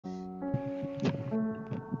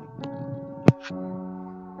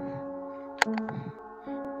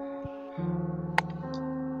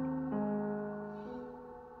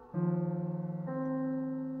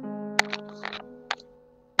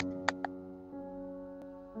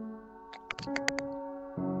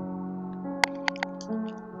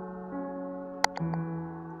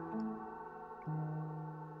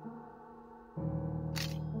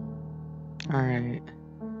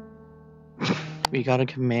We got a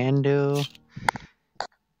commando,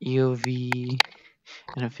 EOV,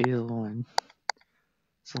 and a phase 1.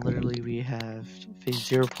 So literally we have phase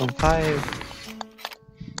 0.5.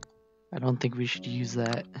 I don't think we should use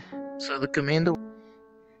that. So the commando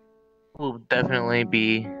will definitely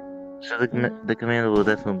be. So the commando will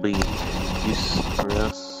definitely be used for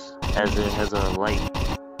us as it has a light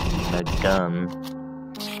and a gun.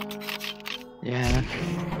 Yeah.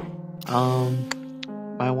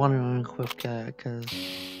 I want to unequip that because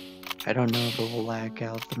I don't know if it will lag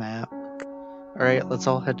out the map. Alright, let's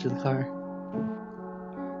all head to the car.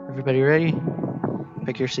 Everybody ready?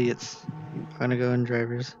 Pick your seats. I'm gonna go in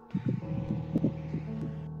drivers.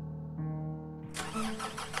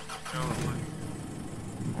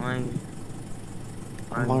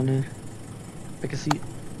 I'm on it. Pick a seat.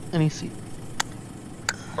 Any seat.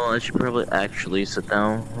 Well, I should probably actually sit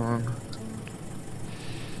down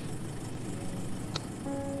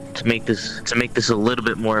to make this a little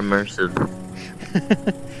bit more immersive.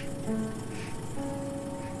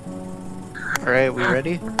 Alright, we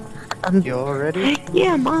ready? You all ready?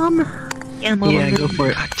 Yeah, Mom. Yeah, Mom. Yeah, go for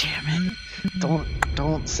it. God damn it.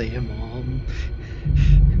 Don't say it, Mom.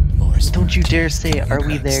 Don't you dare say, are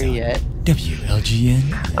we there yet?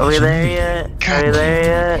 WLGN. Are we there yet? Are we there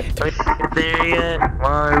yet? Are we there yet? Mom,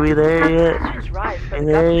 are we there yet? Are we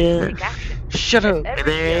there yet? Shut up! Are we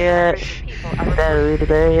there yet? Dad, are we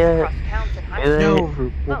there yet? No,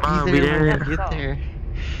 we'll Mom, be we there when there we get there.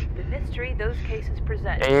 The mystery those cases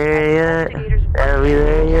present. Are we there yet? Are we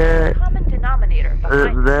there yet? Common denominator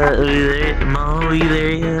behind Are we there? Mom, are we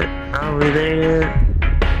there yet? Are we there yet?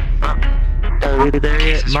 Are we there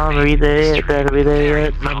yet? Mom, are we there yet? Dad, are we there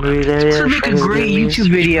yet? Mom, are we there yet? This would make a great YouTube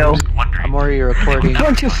video. I'm already recording.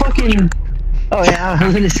 Bunch of fucking. Oh yeah, I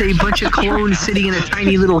was gonna say bunch of clones sitting in a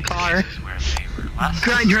tiny little car.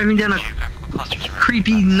 Guy driving down a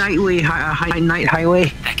creepy night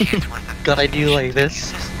highway. Gotta do like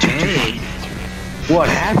this. Hey, what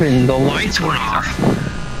happened? The lights went off.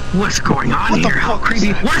 What's going on here? How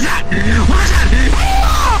creepy? What is that? What is that?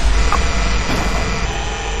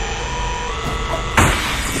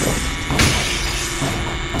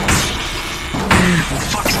 What the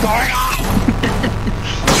fuck's going on?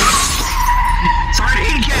 Sorry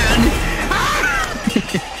again.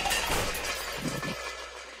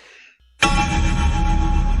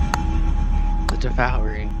 The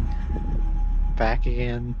Devouring. Back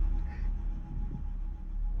again.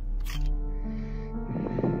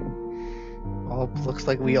 Oh, looks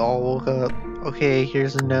like we all woke up. Okay,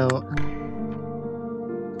 here's a note.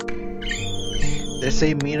 They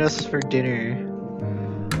say meet us for dinner.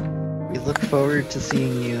 We look forward to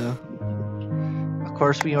seeing you. Of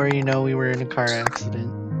course, we already know we were in a car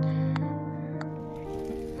accident.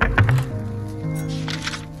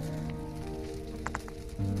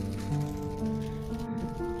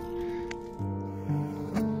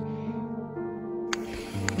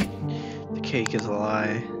 The cake is a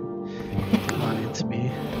lie. They lied to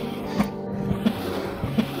me.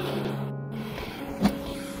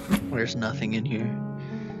 There's nothing in here.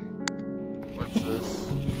 What's this?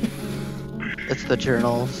 It's the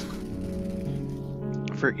journals.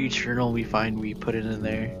 For each journal we find, we put it in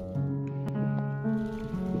there.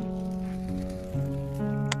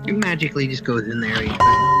 It magically just goes in there.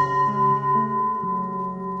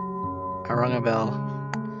 I rung a bell.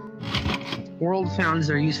 World sounds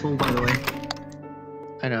are useful, by the way.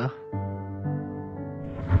 I know.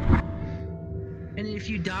 And if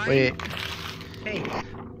you die, Wait, hey,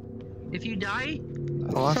 if you die,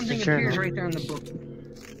 I lost something the appears journal. right there in the book.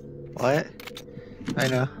 What? I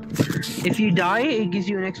know. If you die, it gives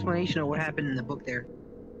you an explanation of what happened in the book there.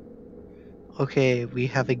 Okay, we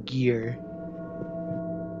have a gear.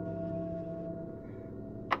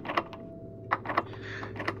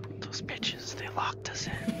 Those bitches, they locked us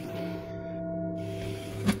in.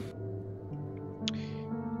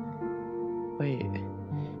 Wait.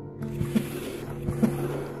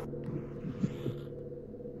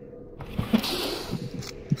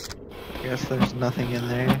 Guess there's nothing in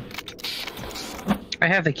there. I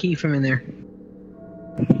have the key from in there.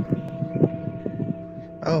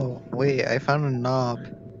 Oh, wait, I found a knob.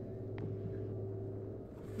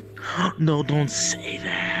 No, don't say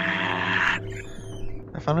that.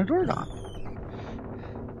 I found a doorknob.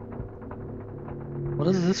 What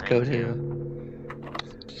does this go to?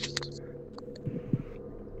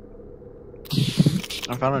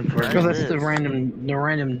 I found a doorknob. So that's the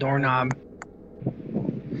random doorknob.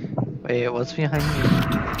 Wait, what's behind me?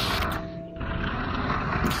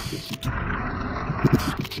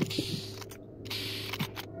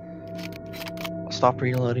 Stop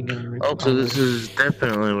reloading and Oh, so this is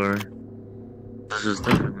definitely where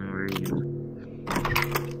you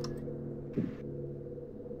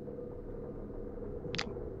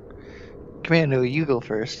Commando, you go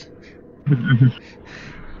first.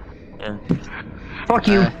 Yeah. Fuck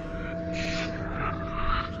you.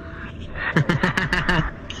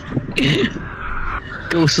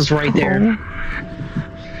 Ghost is right there.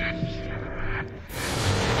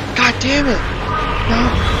 God damn it!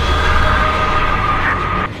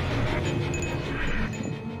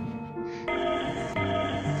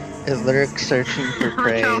 No. It lurks searching for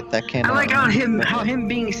prey that can. I like how him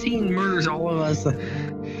being seen murders all of us.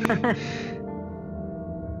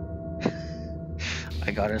 I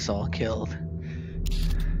got us all killed.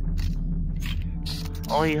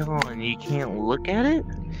 Oh, yeah, hold on. You can't look at it?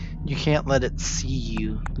 You can't let it see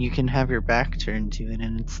you. You can have your back turned to it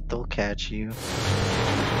and it still catch you.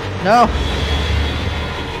 No!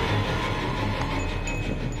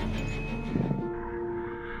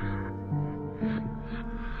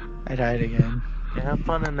 I died again. Yeah, have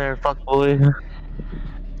fun in there, fuckboy.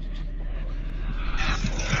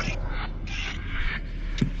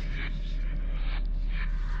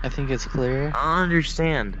 I think it's clear. I don't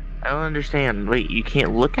understand. I don't understand. Wait, you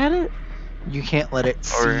can't look at it? You can't let it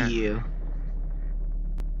see you.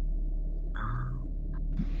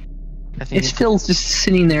 I think It's still just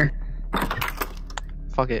sitting there.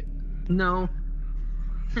 Fuck it. No.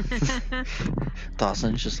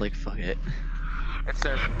 Dawson's just like, fuck it. It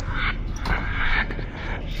says.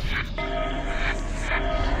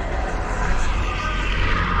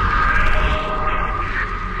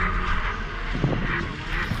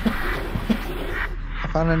 I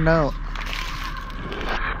found a note.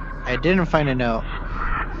 I didn't find a note.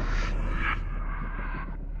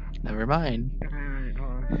 Never mind.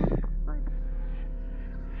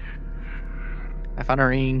 I found a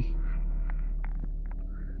ring.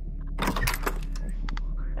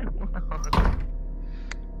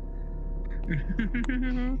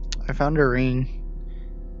 I found a ring.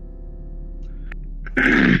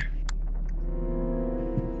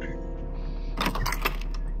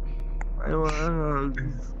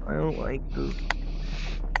 I don't like this.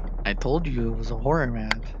 I told you it was a horror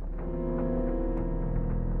map.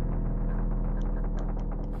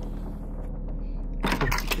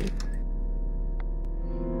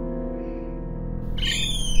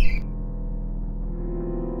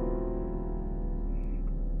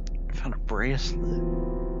 I found a bracelet.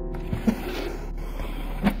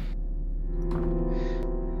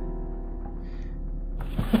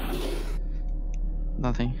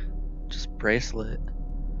 Nothing. Just bracelet.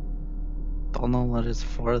 Don't know what it's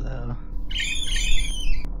for though.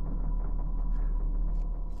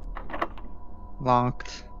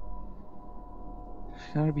 Locked. There's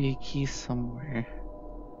gotta be a key somewhere.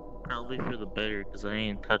 Probably for the better, because I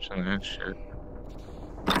ain't touching that shit.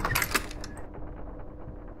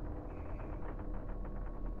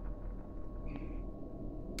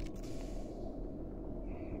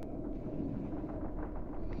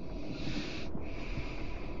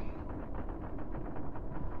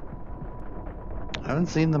 I haven't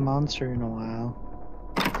seen the monster in a while.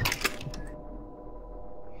 Don't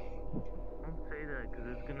say that, because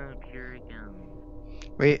it's gonna appear again.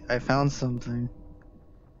 Wait, I found something.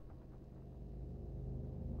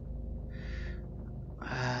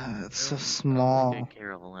 It's so I don't small. take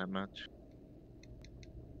care of all that much.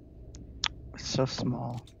 It's so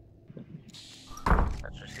small. That's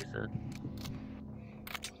what she said.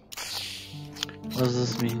 What does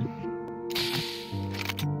this mean?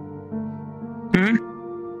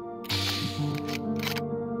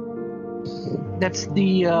 That's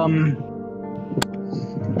the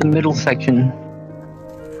middle section.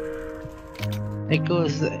 It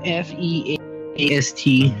goes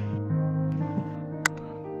F-E-A-S-T.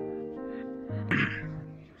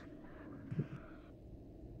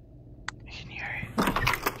 I can hear it.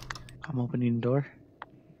 I'm opening the door.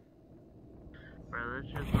 Bro, that's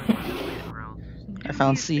just like somewhere else. I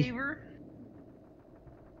found Do me a C. favor.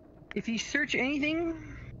 If you search anything,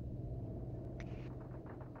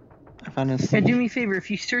 I found a C. do me a favor. If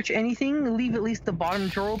you search anything, leave at least the bottom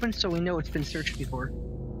drawer open so we know it's been searched before.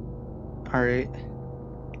 Alright.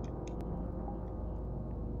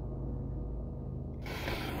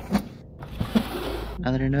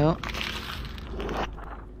 Another note.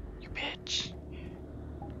 You bitch.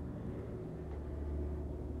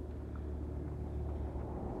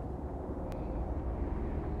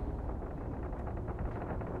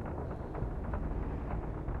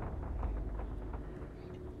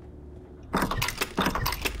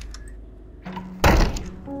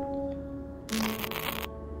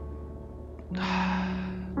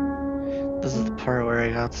 This is the part where I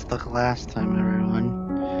got stuck last time, everyone.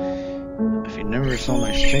 If you never saw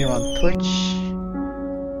my stream on Twitch,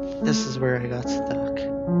 this is where I got stuck.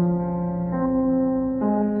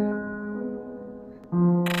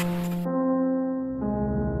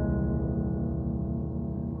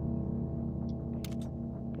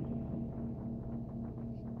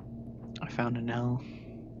 found an L.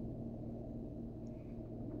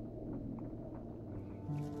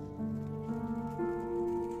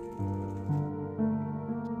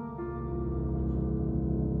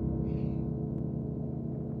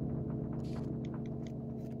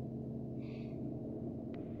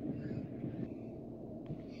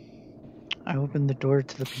 I opened the door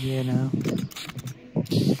to the piano.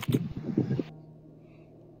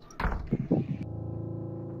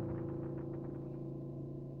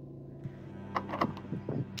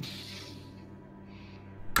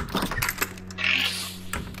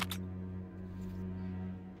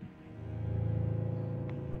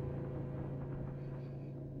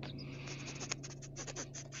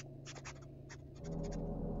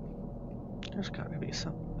 There's gotta be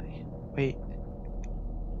somebody. Wait.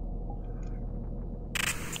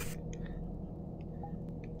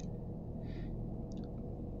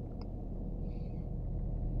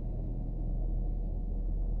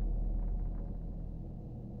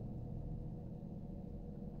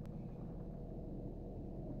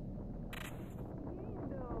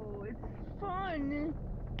 No, it's fun.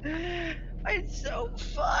 It's so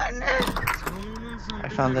fun. I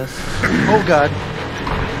found this. Oh god.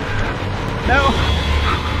 No!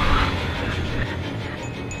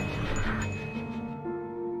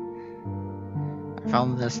 I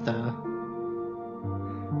found this though.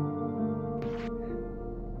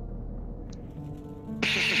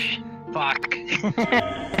 Fuck. It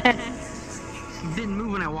didn't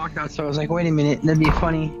move when I walked out, so I was like, wait a minute, that'd be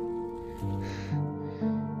funny.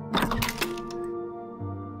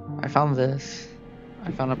 I found this.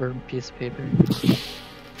 I found a burned piece of paper.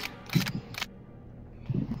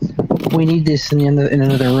 We need this in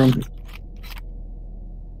another room.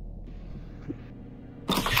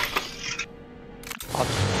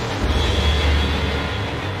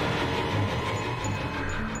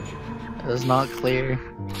 It was not clear.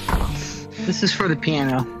 This is for the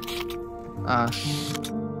piano.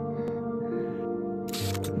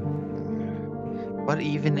 What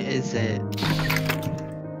even is it?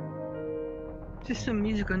 Just some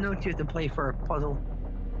musical notes you have to play for a puzzle.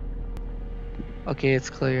 Okay, it's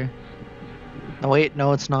clear. No, wait,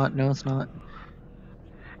 no, it's not. No, it's not.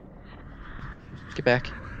 Get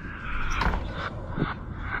back.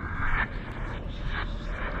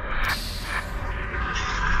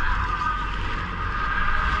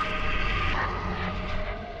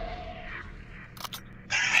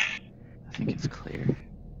 I think it's clear.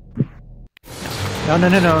 No, no,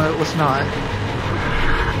 no, no, it was not.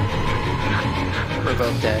 We're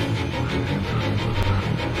both dead.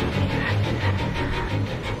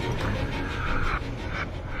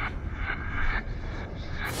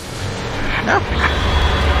 No!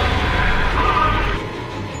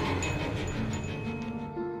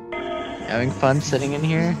 Having fun sitting in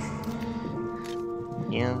here?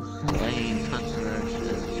 Yes, I ain't touching that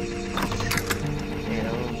shit.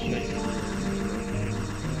 Yeah,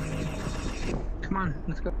 shit. Come on,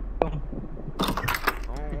 let's go.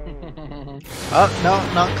 Oh, no,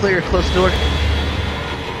 not clear. Close the door.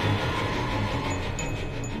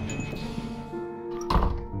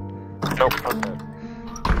 Nope, okay.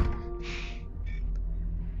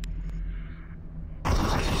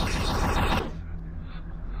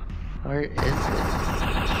 Where is it?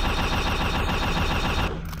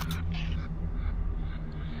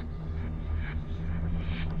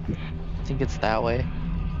 I think it's that way.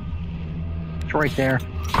 It's right there.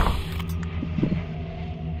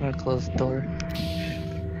 I'm gonna close the door.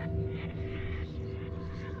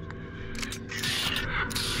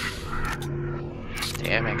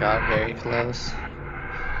 Damn, it got very close.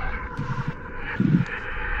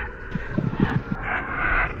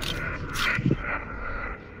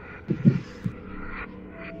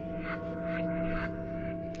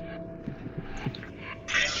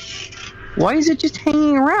 Why is it just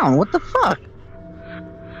hanging around? What the fuck?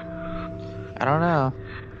 I don't know.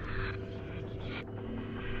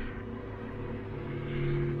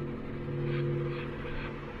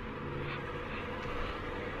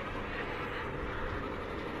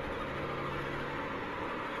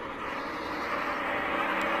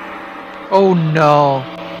 Oh no.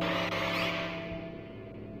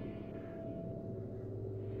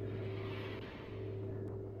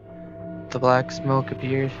 The black smoke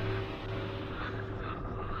appeared.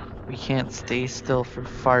 We can't stay still for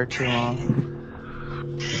far too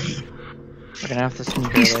long. We're gonna have to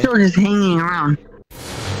sneak He's away. still just hanging around.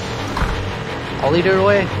 I'll lead her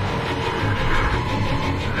away.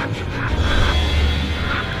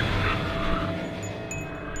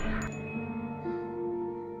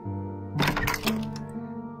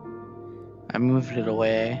 I moved it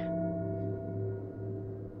away.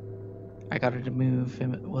 I got it to move.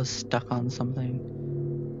 It was stuck on something.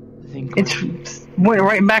 I think It's went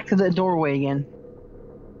right back to the doorway again.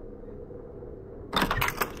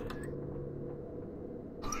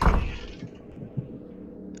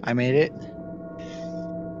 I made it.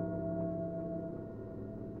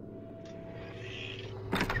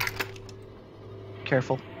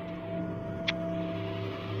 Careful.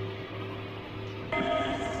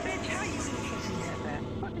 Bitch, how you gonna fucking get that?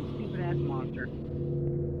 Fucking stupid ass monster.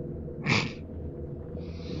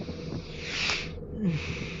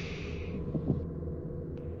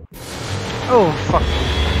 Oh, fuck.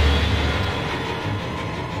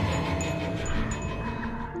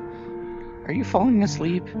 Are you falling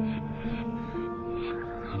asleep?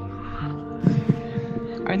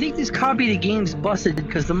 I think this copy of the game's busted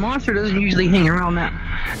because the monster doesn't usually hang around that.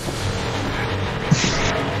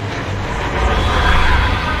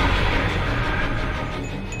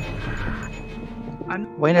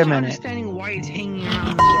 I'm Wait a not minute. understanding why it's hanging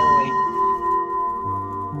around the doorway.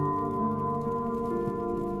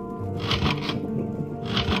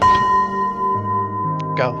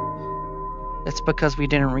 Go. It's because we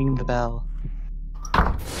didn't ring the bell.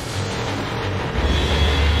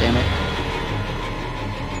 Damn it.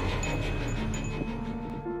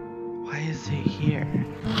 Why is it here?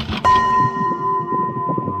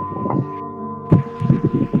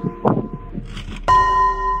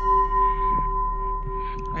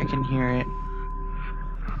 I can hear it.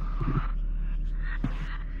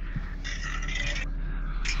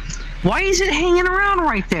 Why is it hanging around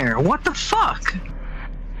right there? What the fuck?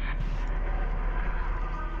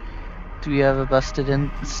 Do we have a busted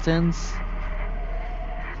instance?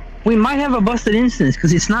 We might have a busted instance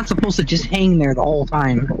because it's not supposed to just hang there the whole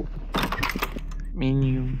time. I mean,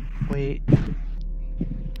 you wait.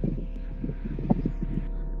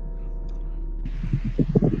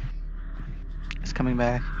 It's coming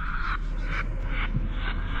back.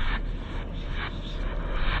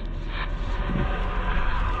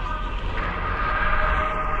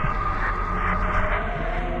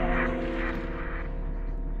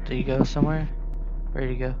 Did he go somewhere? Where'd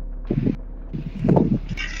he go?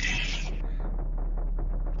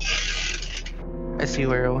 I see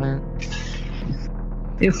where it went.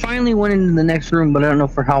 It finally went into the next room, but I don't know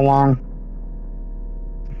for how long.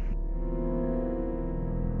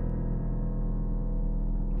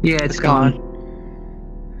 Yeah, it's gone.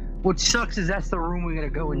 What sucks is that's the room we gotta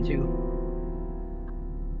go into.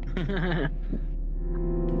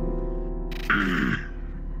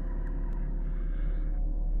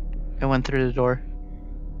 It went through the door.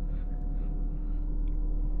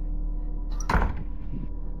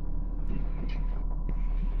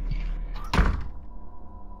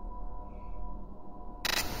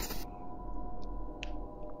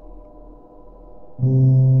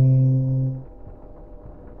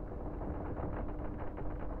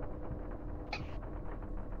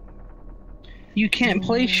 You can't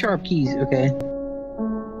play sharp keys, okay?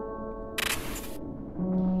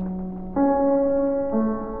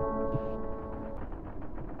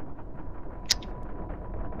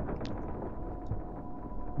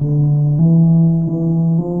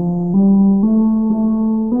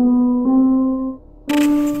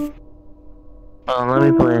 Oh, let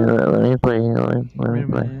me play. Let me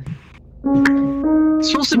play. It's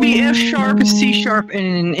supposed to be F sharp, C sharp,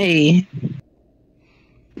 and an A.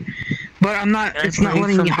 But I'm not. It's not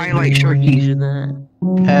letting me highlight sharp keys.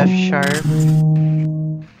 F sharp.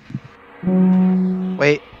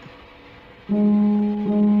 Wait.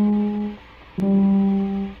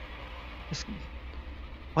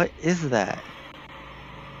 What is that?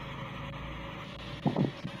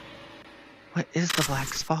 What is the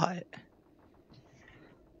black spot?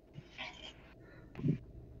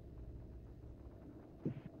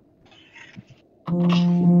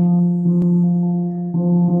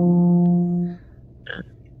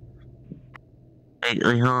 Wait,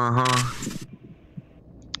 hold on.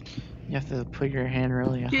 You have to put your hand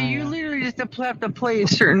really high. Yeah, you up. literally just have to play a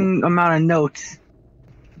certain amount of notes.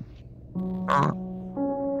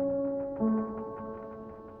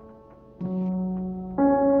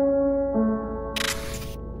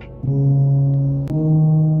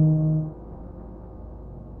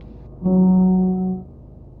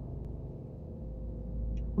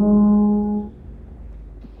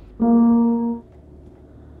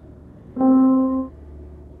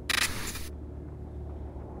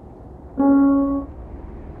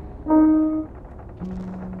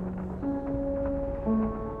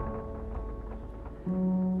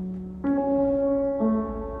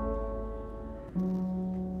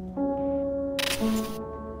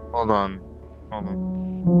 Hold on.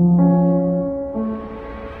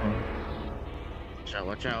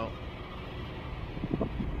 Watch out.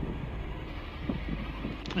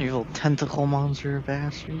 You little tentacle monster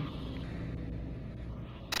bastard.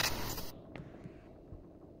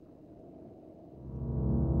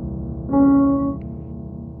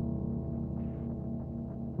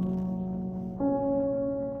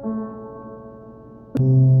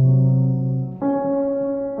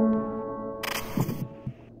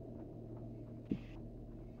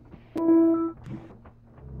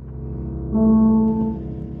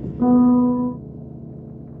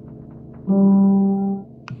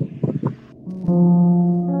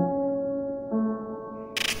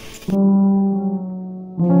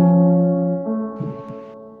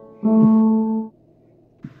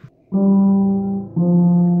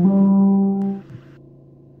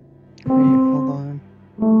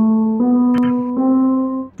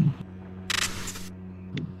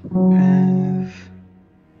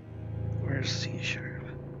 Where's C sharp?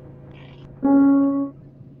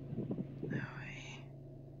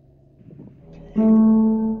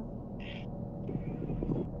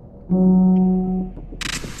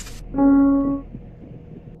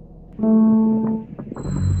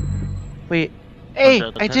 Wait. Hey,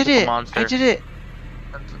 I did it! Monster. I did it!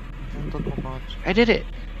 Tentacle monster. I did it!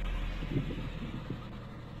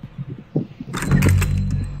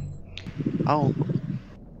 Oh.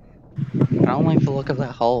 I don't like the look of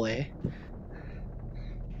that hallway.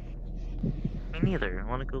 Me neither. I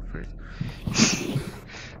want to go first.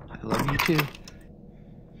 I love you too.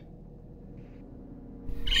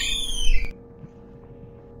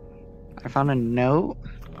 I found a note.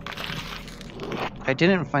 I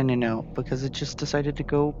didn't find a note because it just decided to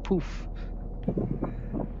go poof.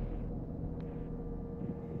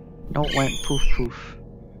 Note went poof poof.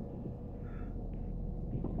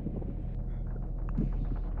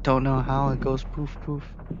 Don't know how it goes poof poof,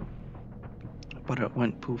 but it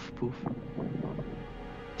went poof poof.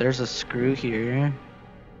 There's a screw here.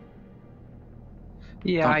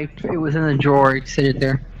 Yeah, it was in the drawer. I set it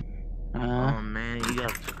there. Oh man, you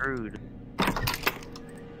got screwed.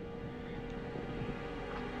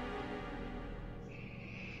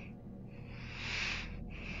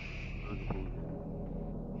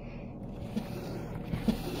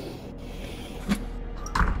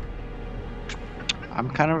 I'm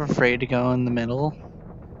kind of afraid to go in the middle.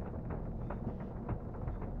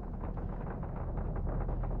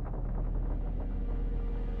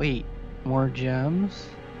 Wait, more gems?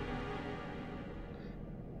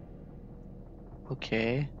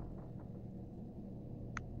 Okay.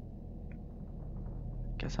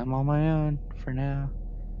 Guess I'm on my own for now.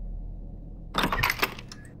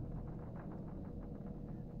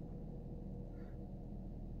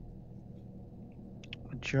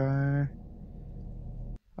 A jar.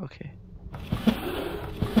 Okay.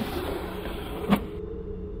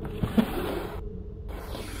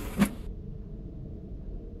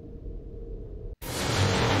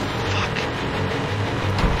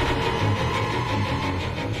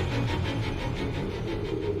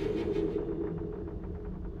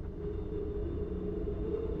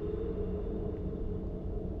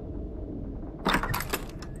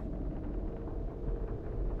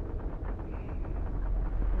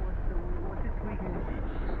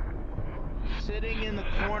 Sitting in the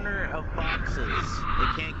corner of boxes.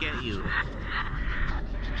 They can't get you.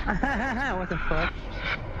 What the fuck?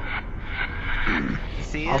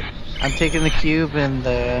 See it? I'm taking the cube and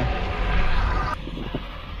the...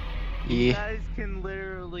 You Yeah. guys can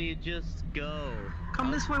literally just go.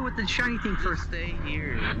 Come this way with the shiny thing Just first. stay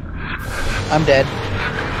here. I'm dead.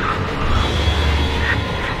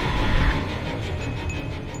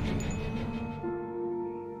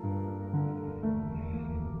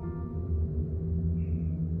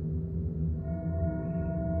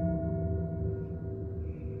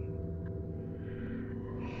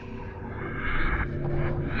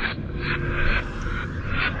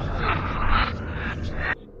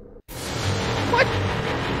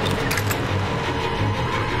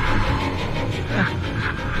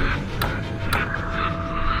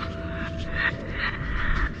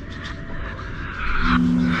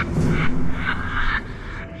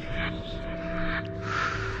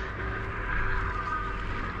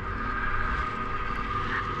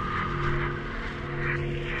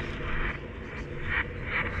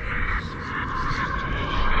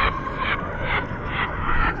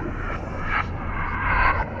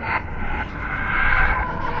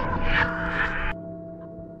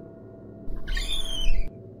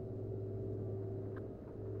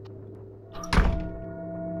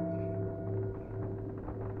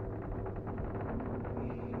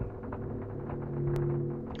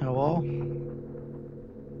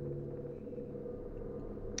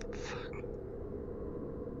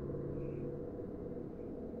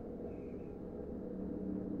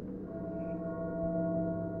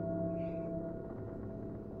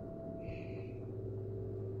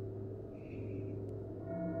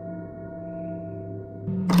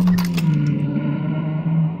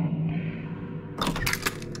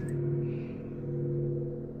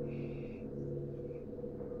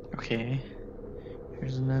 Okay.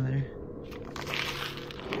 Here's another.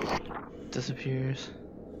 Disappears.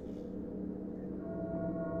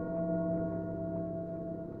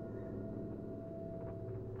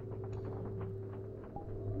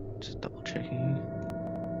 Just double checking.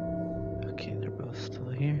 Okay, they're both still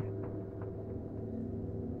here.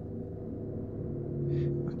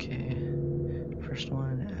 Okay. First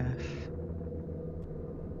one, F.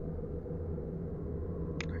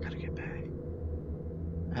 I gotta get back.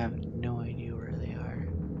 I have no idea where they are.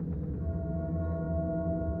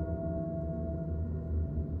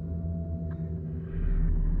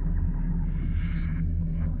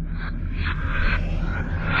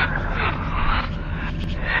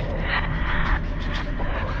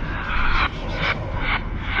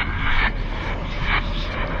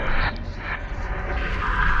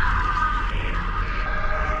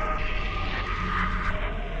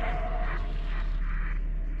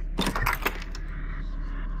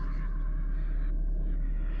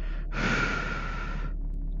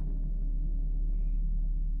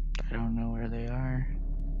 I don't know where they are.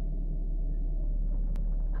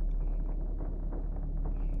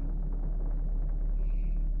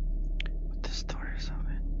 But this door is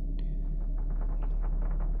open.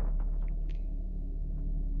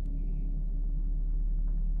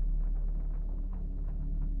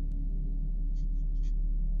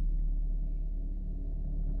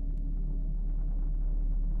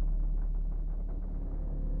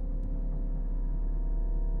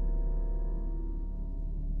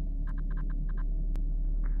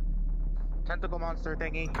 Tentacle monster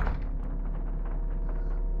thingy.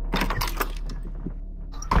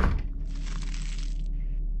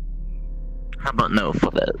 How about no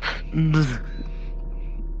for that?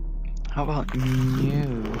 How about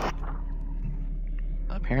you?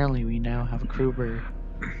 Apparently we now have a crowbar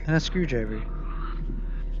and a screwdriver.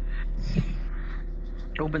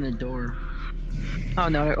 Open the door. Oh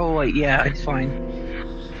no! Oh wait, yeah, it's fine.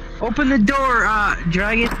 Open the door,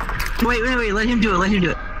 dragon. Wait, let him do it. Let him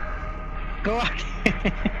do it. Go out.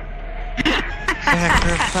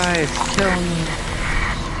 Sacrifice, kill me.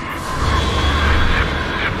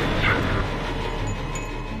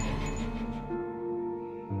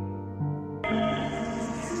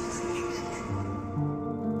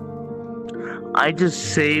 I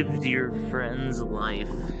just saved your friend's life.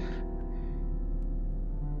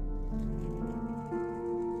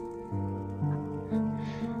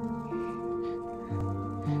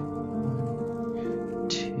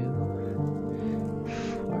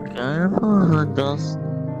 Dos.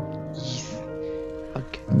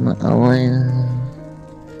 Okay.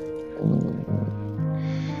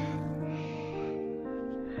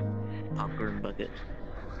 Popcorn bucket.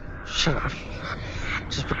 Shut up.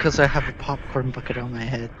 Just because I have a popcorn bucket on my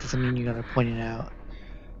head doesn't mean you gotta point it out.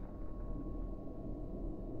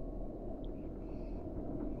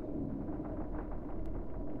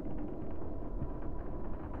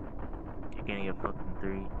 You're getting a fucking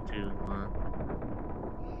 3, 2, 1.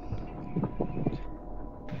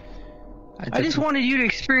 I just wanted you to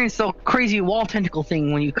experience the crazy wall tentacle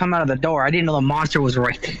thing when you come out of the door. I didn't know the monster was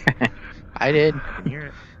right there. I did. I can hear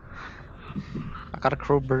it. I got a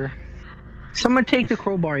crowbar. Someone take the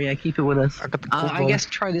crowbar. Yeah, keep it with us. I got the crowbar. I guess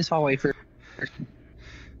try this hallway first.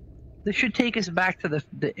 This should take us back to the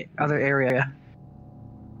other area.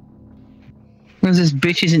 Because this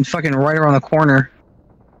bitch isn't fucking right around the corner.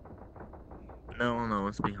 No,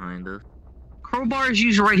 it's behind us. Crowbar is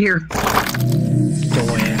used right here. Get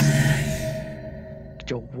your ass. Get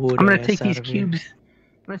your wood I'm gonna ass take out these of here. cubes.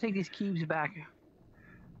 I'm gonna take these cubes back.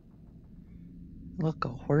 Look, a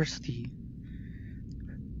horse thief.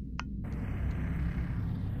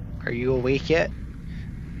 Are you awake yet?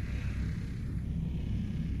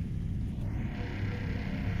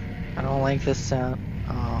 I don't like this sound.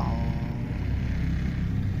 Oh.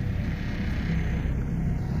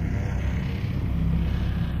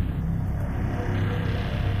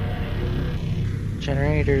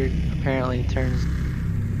 Generator apparently turns.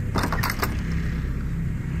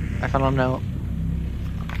 I found a note.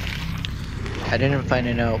 I didn't find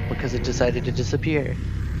a note because it decided to disappear.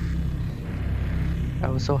 I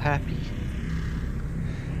was so happy.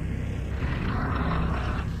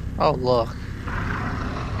 Oh, look.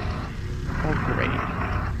 Oh, great.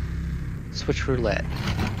 Switch roulette.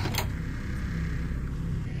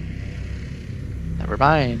 Never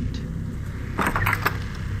mind.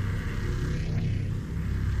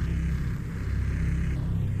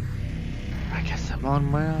 I guess I'm on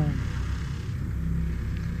my own.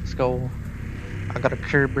 Let's go. I got a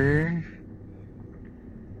Kerber.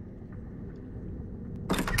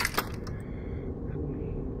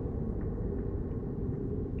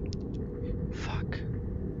 Fuck.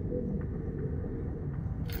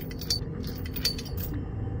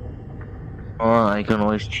 Oh, I can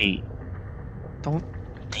always cheat. Don't.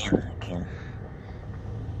 Damn it, I can't.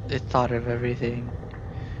 It thought of everything.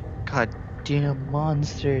 God damn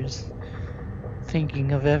monsters.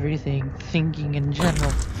 Thinking of everything. Thinking in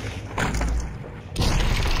general.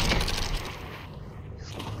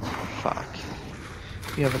 Fuck.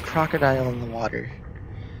 We have a crocodile in the water.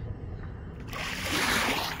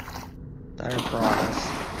 That are piranhas.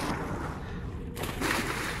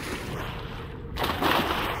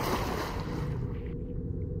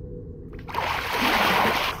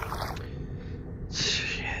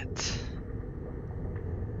 Shit.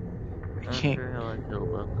 I'm not sure how I feel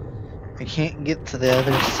about this. I can't get to the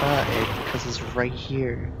other side because it's right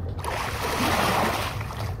here.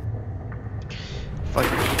 Fuck.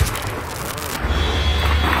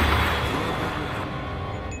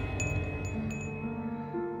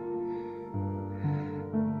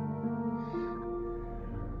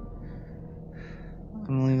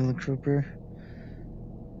 I'm leaving the trooper.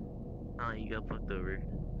 Oh, you got fucked over.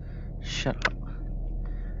 Shut up.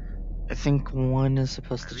 I think one is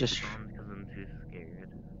supposed to just. Because I'm too scared.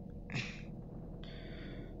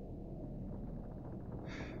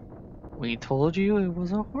 We told you it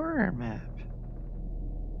was a horror map.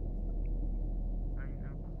 I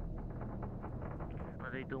know.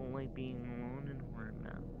 But I don't like being alone in horror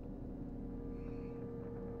map.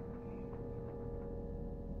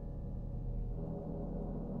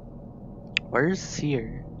 Where's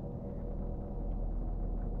Seer?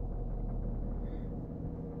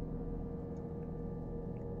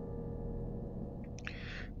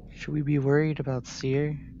 Should we be worried about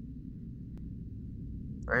Seer?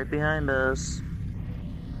 Right behind us.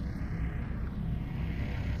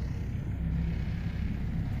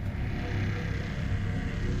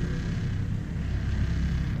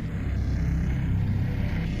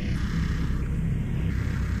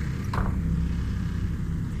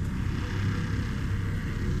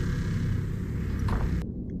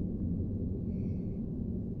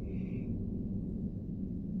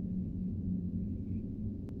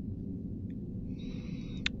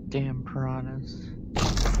 Damn piranhas.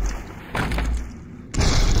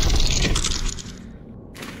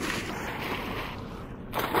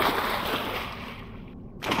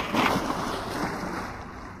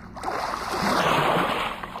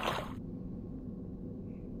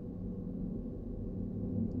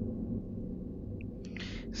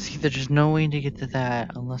 See, there's no way to get to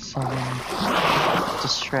that unless someone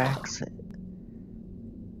distracts it.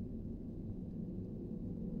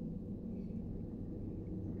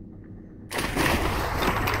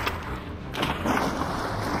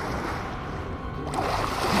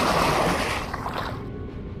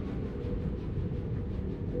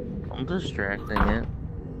 I'm distracting it.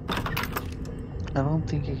 I don't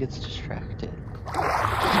think it gets distracted.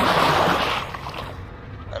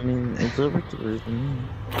 I mean, it's over to me.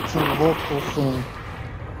 It's a local thing.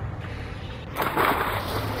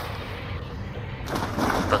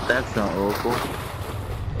 But that's not local.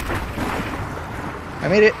 I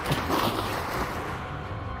made it!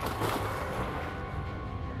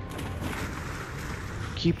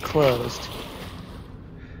 Keep closed.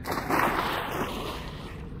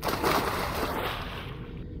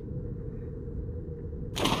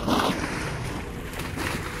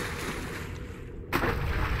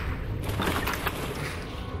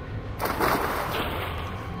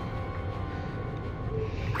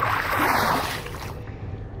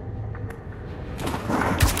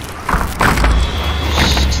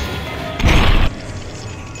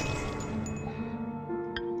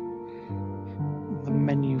 The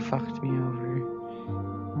menu fucked me over.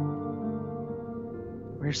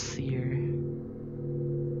 Where's Seer?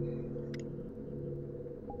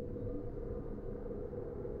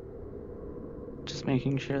 Just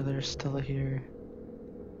making sure they're still here.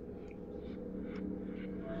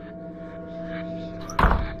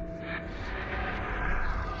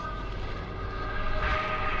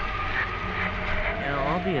 Yeah,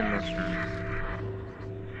 I'll be in this room.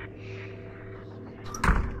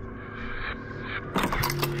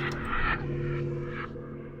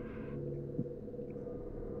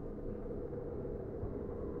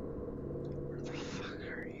 Where the fuck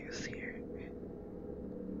are you, Seer?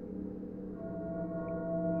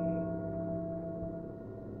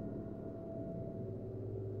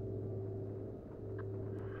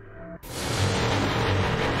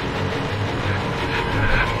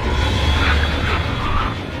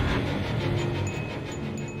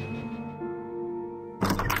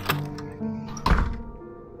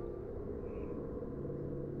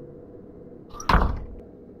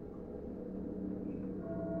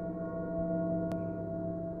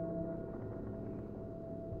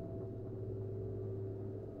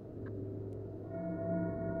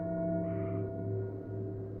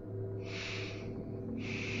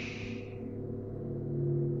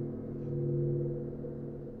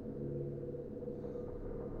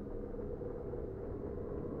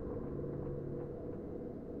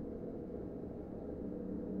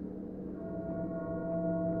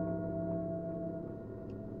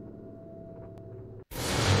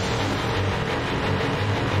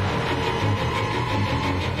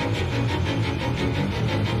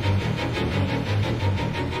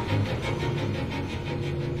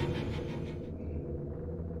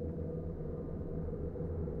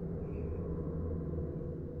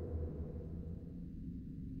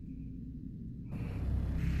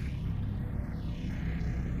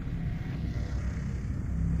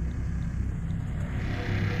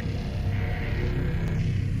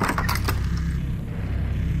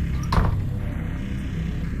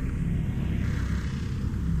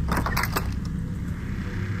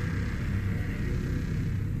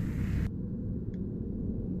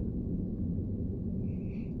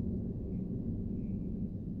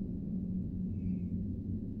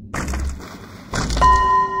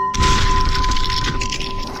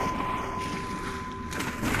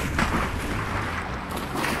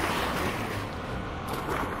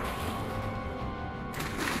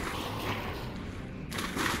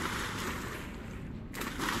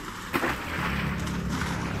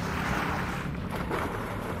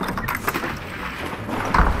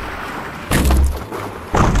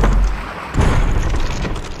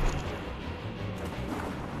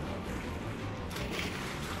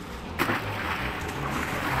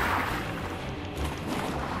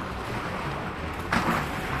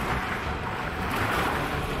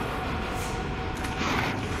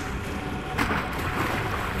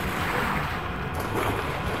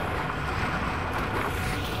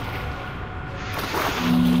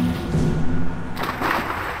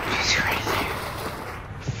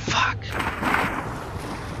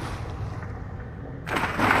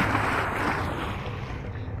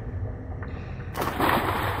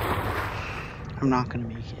 I'm not gonna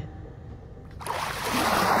make it. I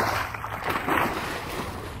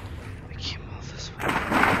can't move this way.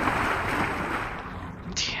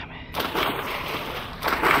 Damn it.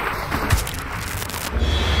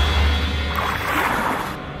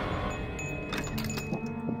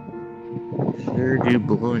 Sure do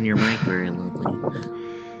blowing your mic very lovely.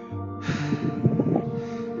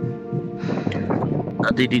 How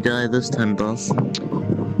did you die this time, boss?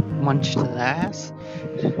 Munched the ass.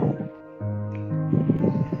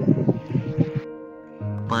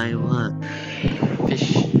 By what?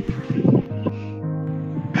 Fish.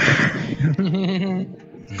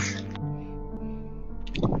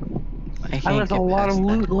 I left a lot of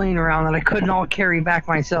loot laying around that I couldn't all carry back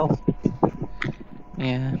myself.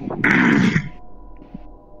 Yeah.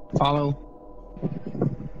 Follow.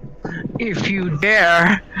 If you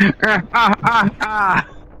dare.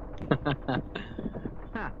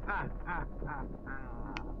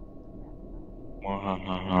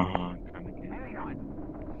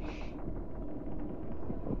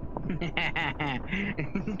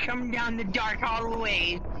 Come down the dark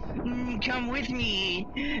hallways. Come with me.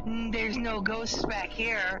 There's no ghosts back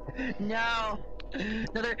here. No.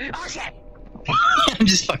 Another. Oh shit! I'm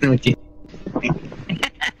just fucking with you.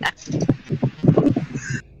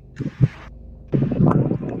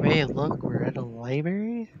 Hey, look, we're at a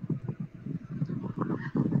library?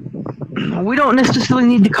 We don't necessarily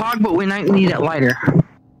need the cog, but we might need that lighter.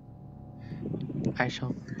 I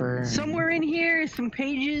shall burn. Somewhere in here, some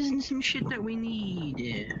pages and some shit that we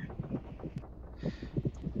need.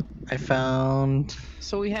 I found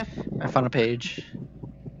a page.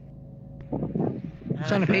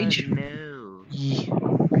 Found a page? No. Yeah,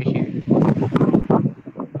 right here.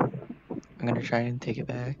 I'm gonna try and take it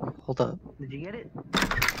back. Hold up. Did you get it?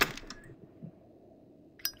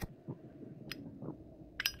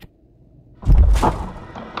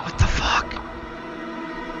 What the fuck?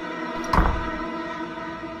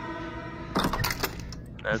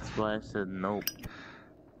 That's why I said nope.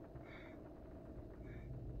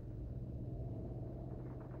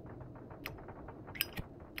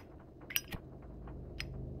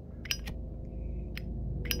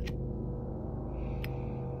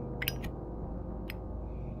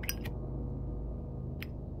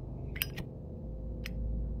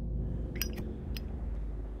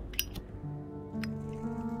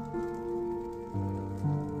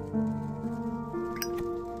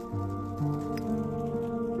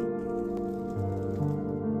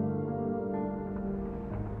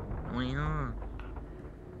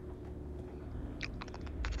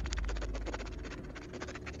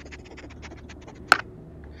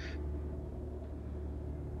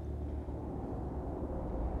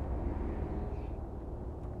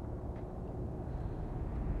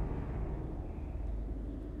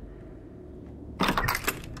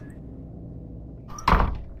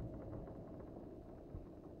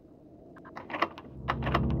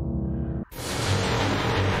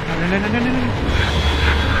 No.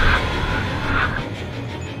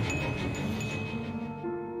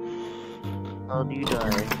 How do you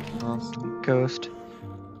die? Awesome. Ghost.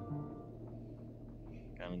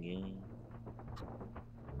 Kind of game.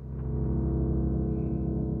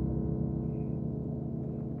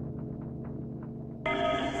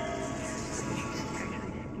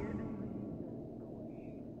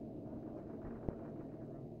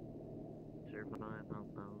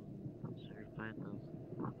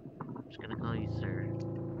 I'm just gonna call you sir.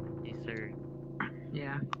 Hey sir.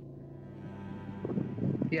 Yeah.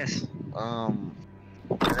 Yes.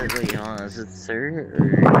 Wait, hold on, is it sir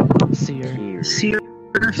or Seer. Seer,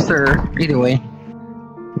 sir. Either way.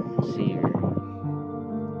 Seer.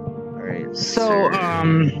 Alright. So, sir.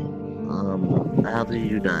 how did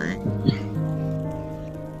you die?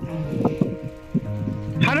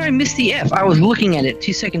 How did I miss the F? I was looking at it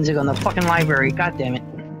 2 seconds ago in the fucking library. God damn it.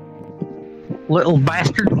 Little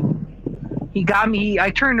bastard. He got me.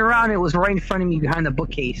 I turned around. It was right in front of me behind the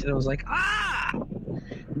bookcase. And I was like, ah!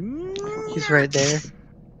 He's right there.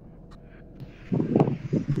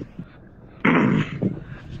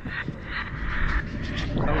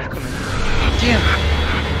 I was coming. Damn.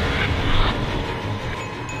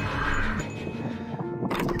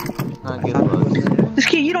 Not good bugs. This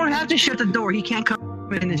kid, you don't have to shut the door. He can't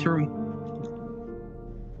come in this room.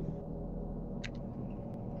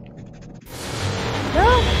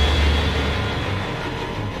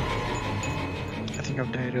 I think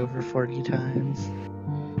I've died over 40 times.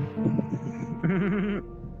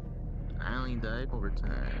 I only died over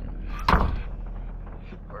time.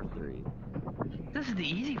 Or 3. This is the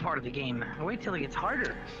easy part of the game. Wait till it gets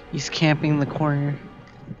harder. He's camping the corner.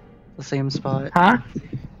 The same spot. Huh?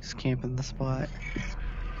 He's camping the spot.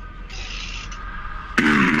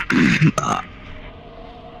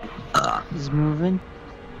 He's moving.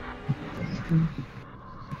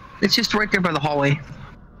 It's just right there by the hallway.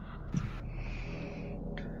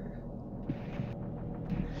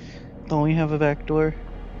 Don't we have a back door?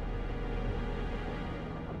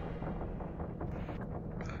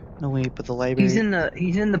 No wait, but the library. He's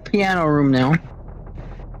in the piano room now.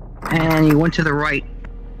 And he went to the right.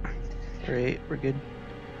 Great, we're good.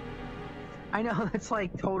 I know it's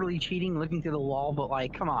like totally cheating looking through the wall, but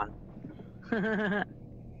like, come on.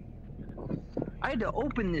 I had to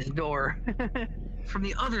open this door from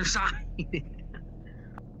the other side.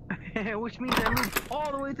 Which means I moved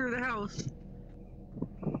all the way through the house.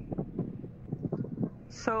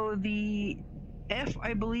 So the F,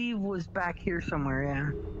 I believe, was back here somewhere,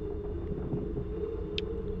 yeah.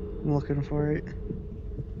 I'm looking for it.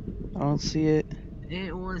 I don't see it.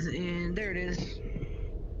 It was in... there it is.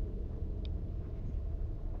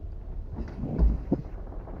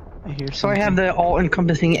 I hear something. So I have the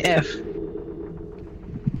all-encompassing F.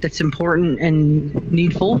 That's important and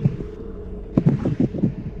needful.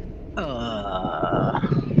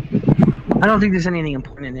 I don't think there's anything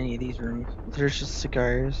important in any of these rooms. There's just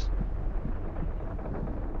cigars.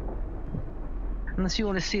 Unless you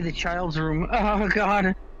want to see the child's room. Oh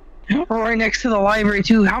god. Right next to the library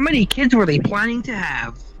too. How many kids were they planning to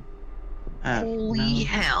have? Holy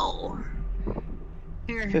hell.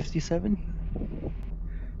 Here. 57?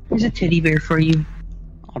 Here's a teddy bear for you.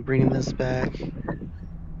 I'll bring this back.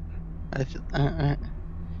 I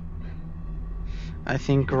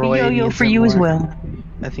think Roy Yo-yo needs for it you as more. well.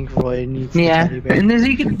 I think Roy needs the Yeah, teddy bear. and there's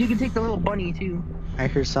you can take the little bunny too. I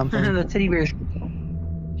hear something. The teddy bears.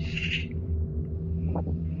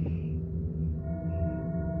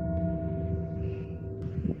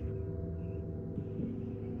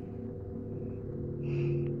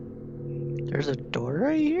 There's a door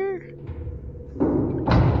right here?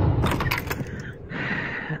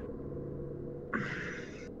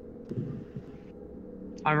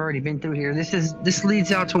 I've already been through here. This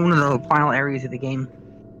leads out to one of the final areas of the game.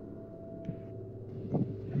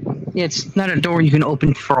 Yeah, it's not a door you can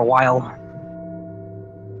open for a while.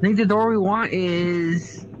 I think the door we want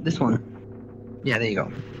is this one. Yeah, there you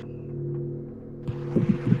go.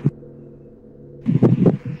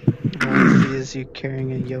 All I see is you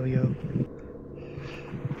carrying a yo-yo.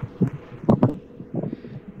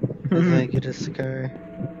 As I get a cigar.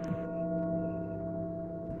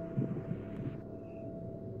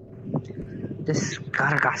 This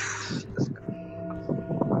Cargas.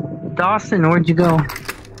 Dawson, where'd you go?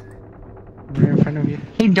 Right in front of you.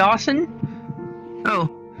 Hey, Dawson? Oh,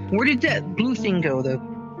 where did that blue thing go, the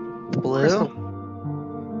Blue?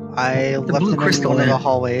 crystal? I left blue it crystal in one of there. the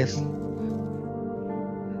hallways.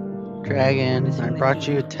 Dragon, I brought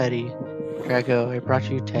you a teddy. Drago, I brought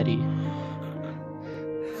you a teddy.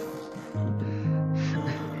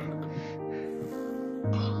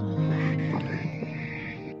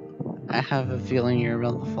 I have a feeling you're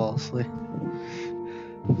about to fall asleep.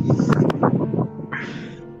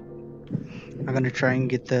 I'm gonna try and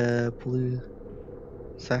get the blue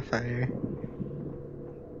sapphire.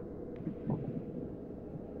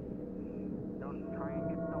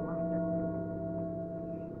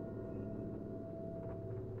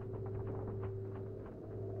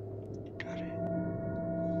 Got it.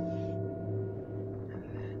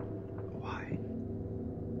 Why?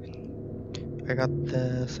 I got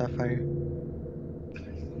the sapphire.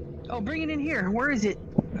 Oh, bring it in here. Where is it?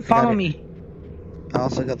 Follow it. me. I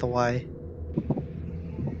also got the Y.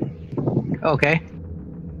 Okay.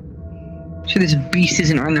 So this beast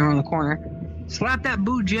isn't running around the corner. Slap that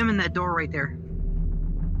boo gem in that door right there.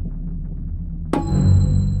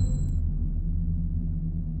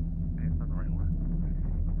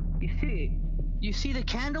 You see the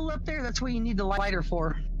candle up there? That's what you need the lighter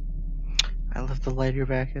for. I left the lighter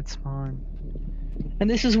back at spawn. And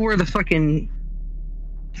this is where the fucking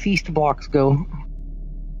feast blocks go.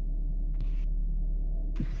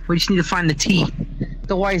 We just need to find the T.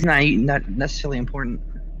 The Y is not necessarily important.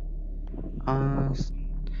 Well,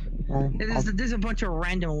 There's a bunch of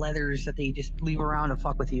random leathers that they just leave around to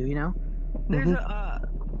fuck with you, you know? There's a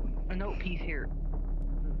note piece here.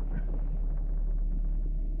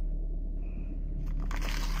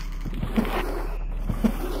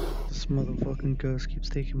 this motherfucking ghost keeps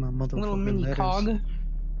taking my motherfucking Little mini letters. cog.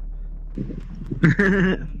 This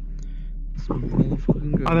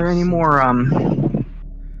motherfucking ghost. Are there any more,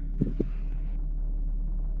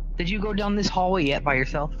 Did you go down this hallway yet by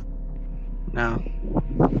yourself? No.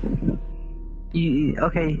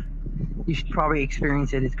 Okay. You should probably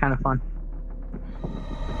experience it. It's kind of fun.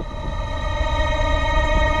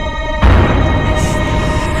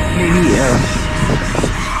 Maybe,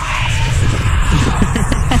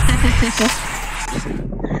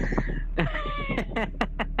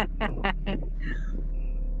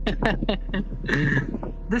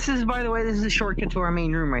 This is, by the way, this is a shortcut to our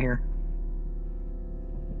main room right here.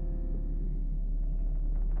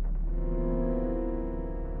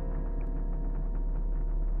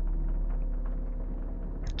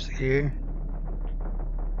 It's here.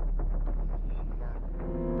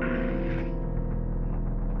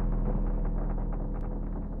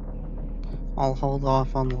 I'll hold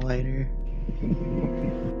off on the lighter.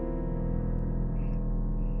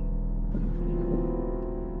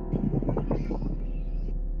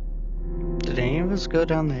 Did any of us go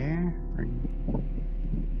down there? Or...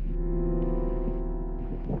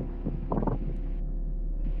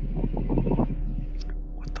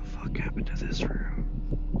 What the fuck happened to this room?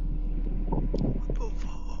 What the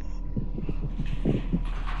fuck?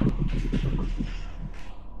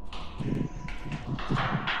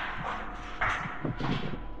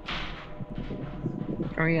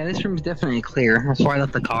 Oh yeah, this room's definitely clear. That's why I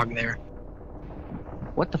left the cog there.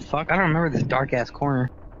 What the fuck? I don't remember this dark ass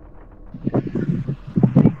corner.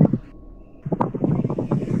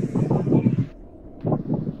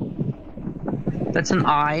 That's an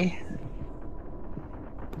eye.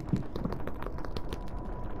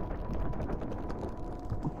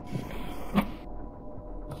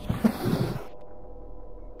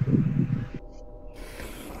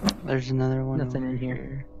 There's another one. Nothing over in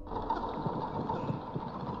here.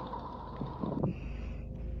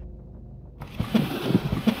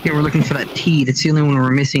 Yeah, we're looking for that T. That's the only one we're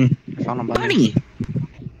missing. I found a Bunny!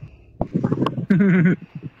 I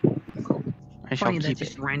shall Funny, that's keep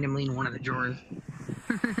just it. randomly in one of the drawers.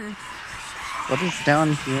 What is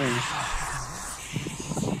down here?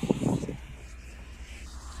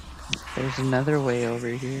 There's another way over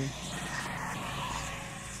here.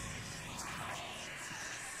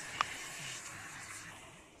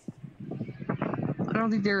 I don't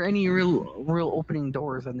think there are any real opening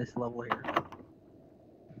doors on this level here.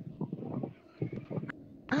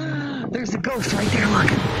 There's a ghost right there,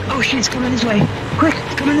 look! Oh shit, it's coming this way! Quick,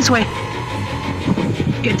 it's coming this way!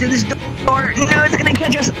 Get to this door! No, it's gonna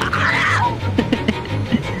catch us! Ah, no!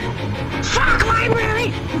 Fuck,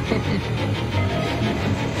 library!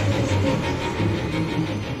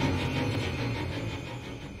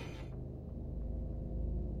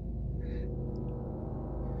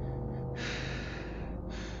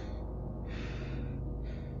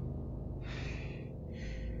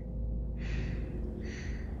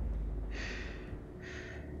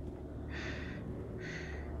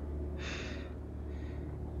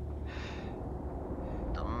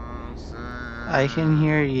 I can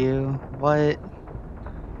hear you. What?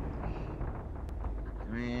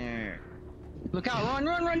 Come here. Look out,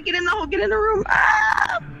 run, get in the hole, get in the room!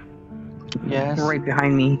 Ah! Yes. Right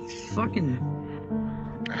behind me. Fucking...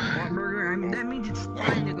 Burger, I mean, that means it's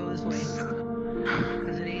time to go this way.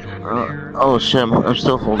 Because it ain't over there. Oh shit, I'm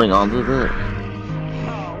still holding on to it.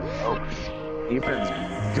 Oh, Apron's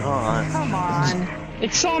gone. come on.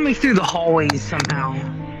 It saw me through the hallways somehow.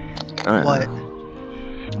 What?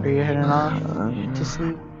 Are you heading off to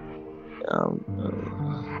sleep?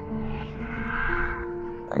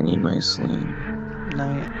 I need my sleep.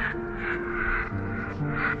 Night.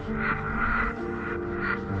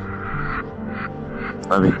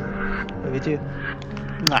 Love you. Love you too.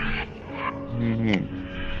 Mwah. Mm-hmm.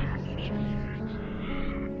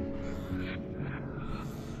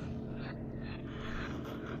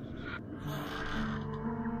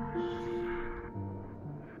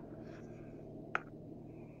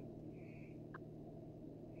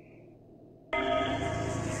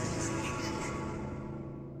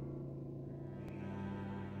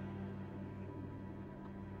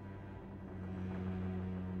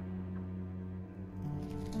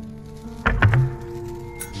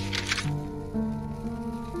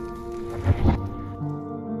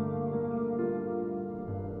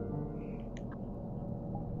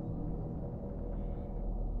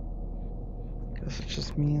 Guess it's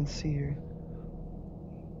just me and Seer.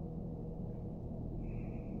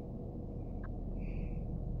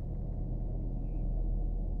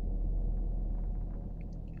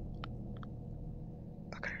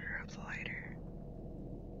 I gotta grab the lighter.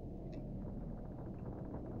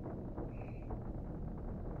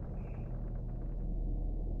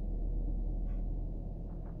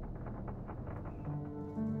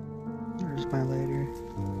 Where's my lighter?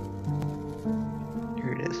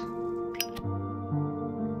 Here it is.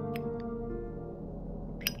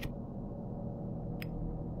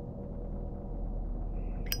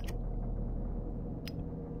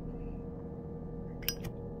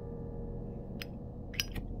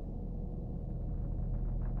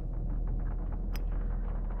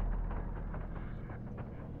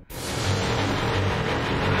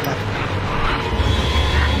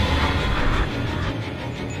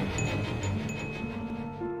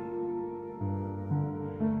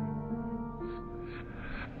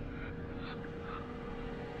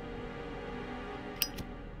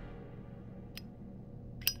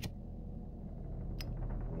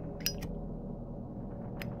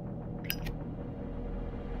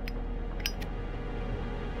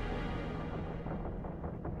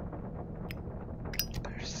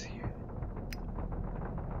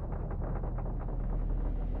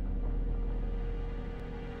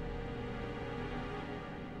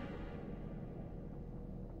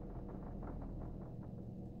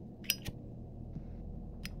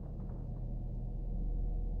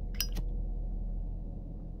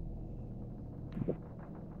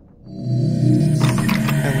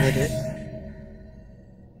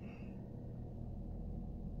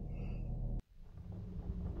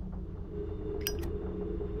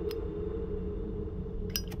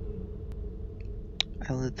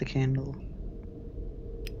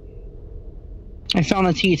 I found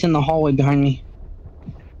the tea. It's in the hallway behind me.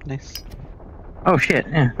 Nice. Oh shit,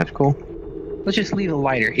 yeah, that's cool. Let's just leave a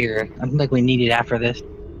lighter here. I don't think we need it after this.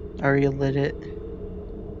 I already lit it.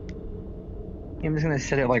 I'm just gonna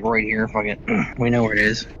set it like right here. Fuck it. We know where it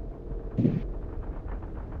is.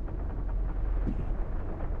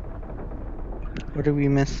 What are we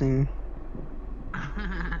missing?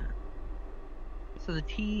 So the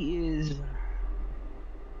tea is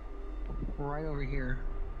right over here.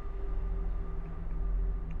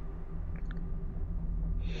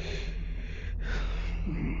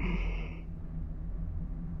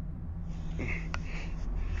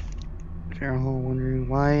 If you're all wondering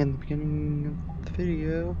why in the beginning of the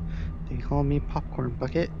video they call me Popcorn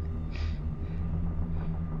Bucket,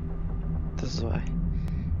 this is why.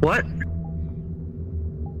 What?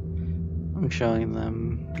 I'm showing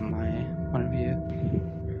them my point of view.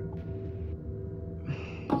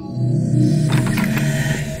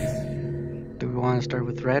 Do we want to start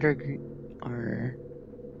with red or green, or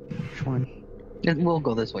which one? We'll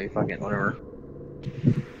go this way. Fuck it. Whatever.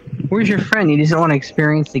 Where's your friend? He doesn't want to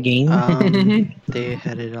experience the game. They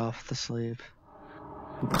headed off the slave.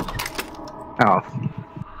 Oh.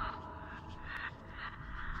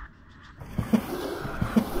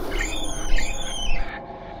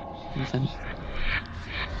 Nothing.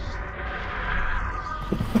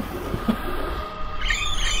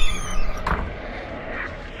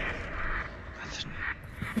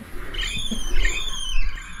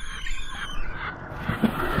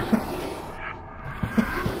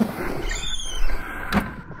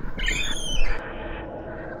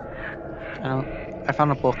 I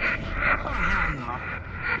found a book.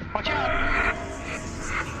 Watch out!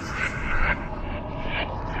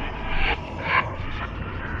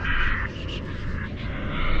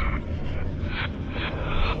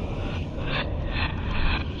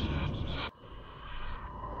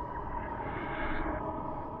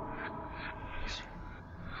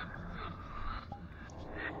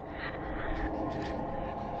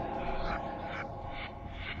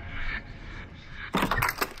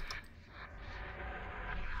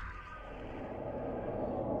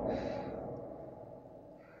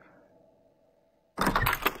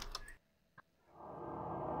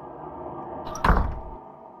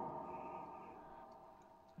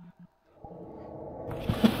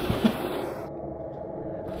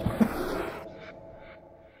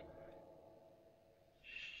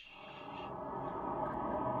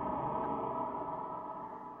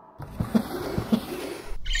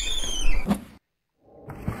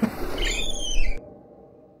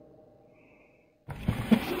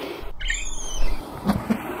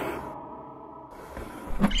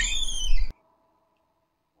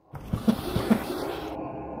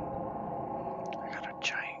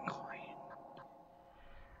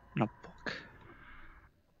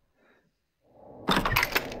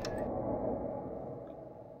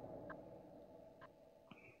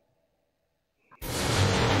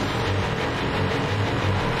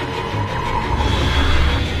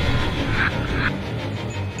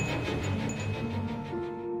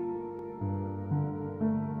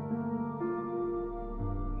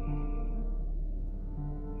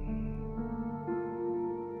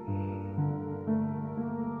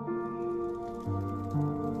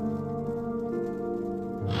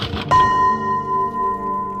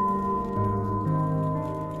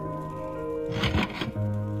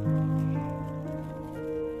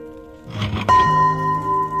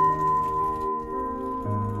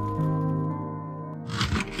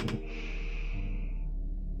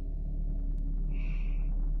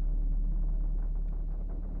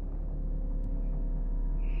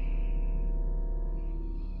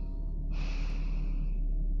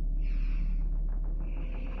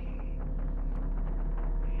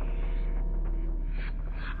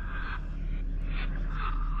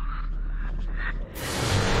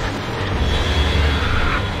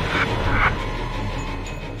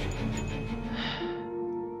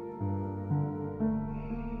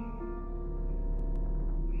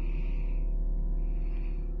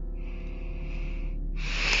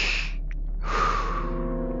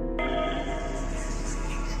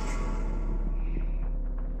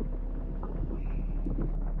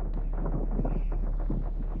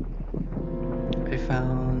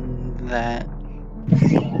 Found that.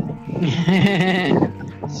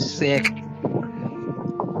 Sick.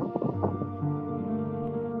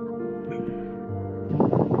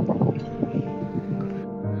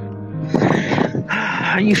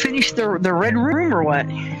 You finished the red room or what?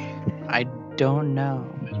 I don't know,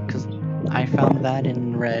 because I found that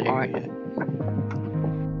in red Alright. area.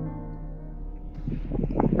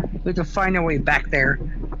 We have to find our way back there.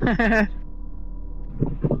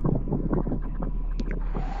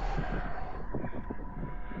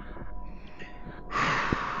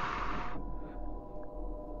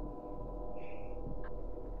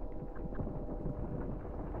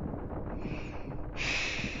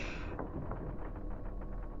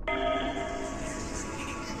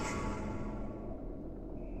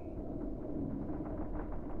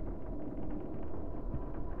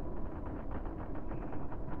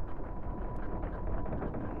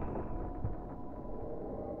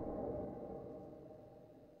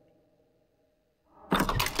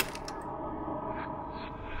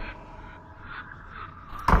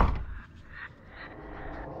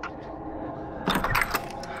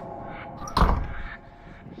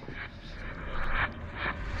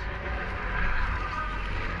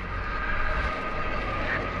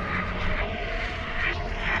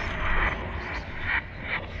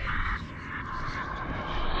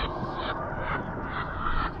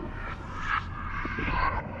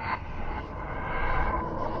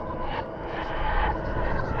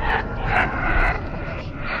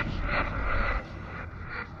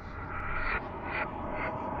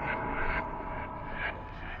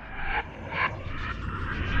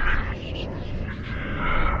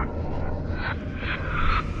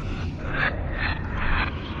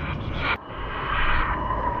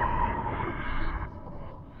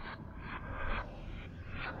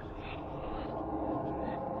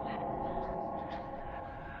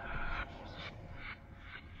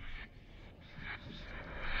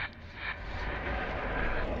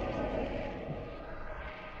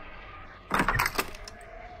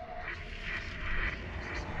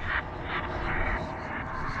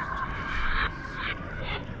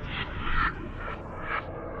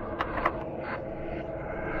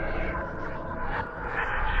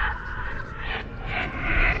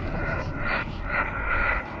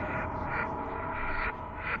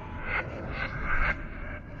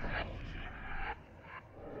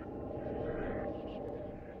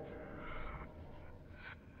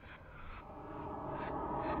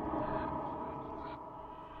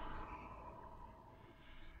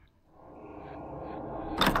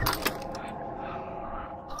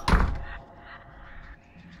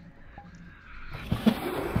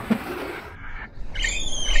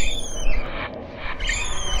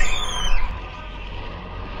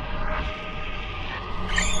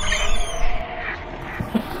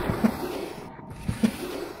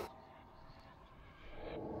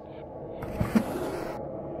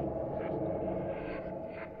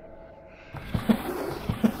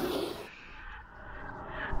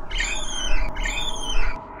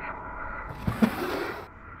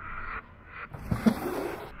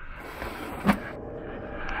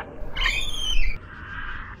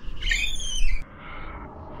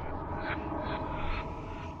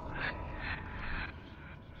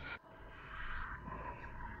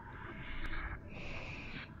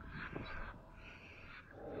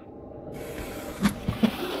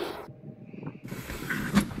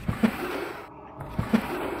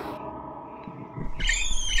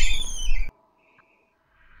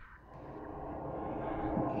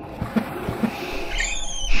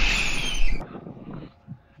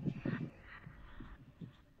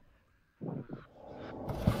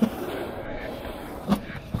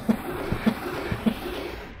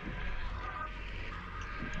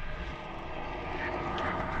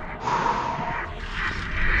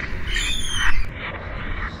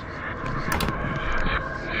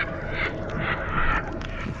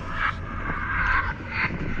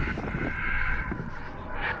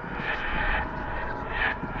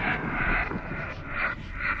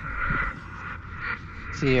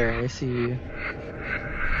 see her. I see you.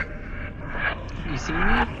 You see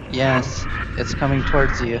me? Yes. It's coming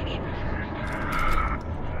towards you.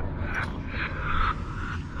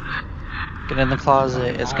 Get in the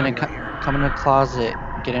closet. It's gonna come in the closet.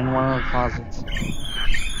 Get in one of the closets.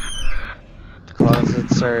 The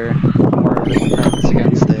closets are more of a defense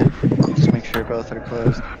against it. Just make sure both are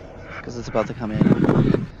closed. Because it's about to come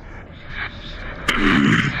in.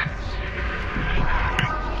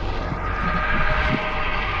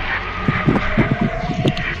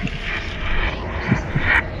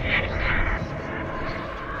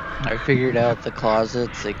 I figured out the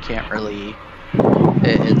closets, it can't really...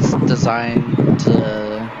 It's designed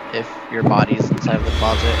to... If your body's inside of the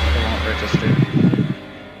closet, it won't register.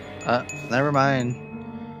 Never mind.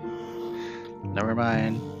 Never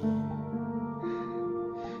mind.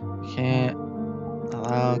 Can't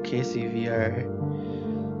allow KCVR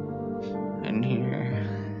in here.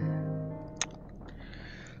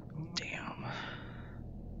 Damn.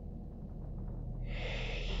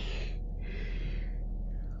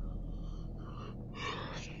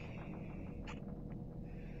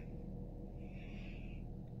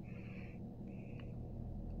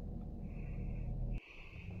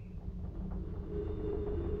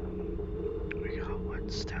 We got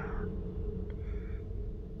what's down.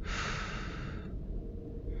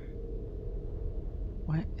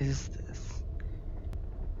 What is this?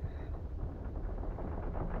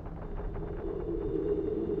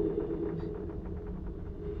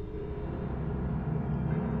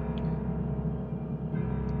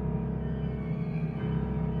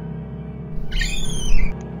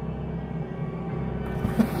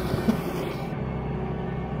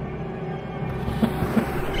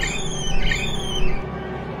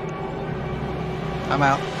 I'm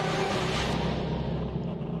out.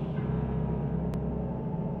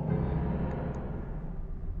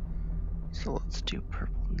 So let's do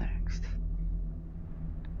purple next.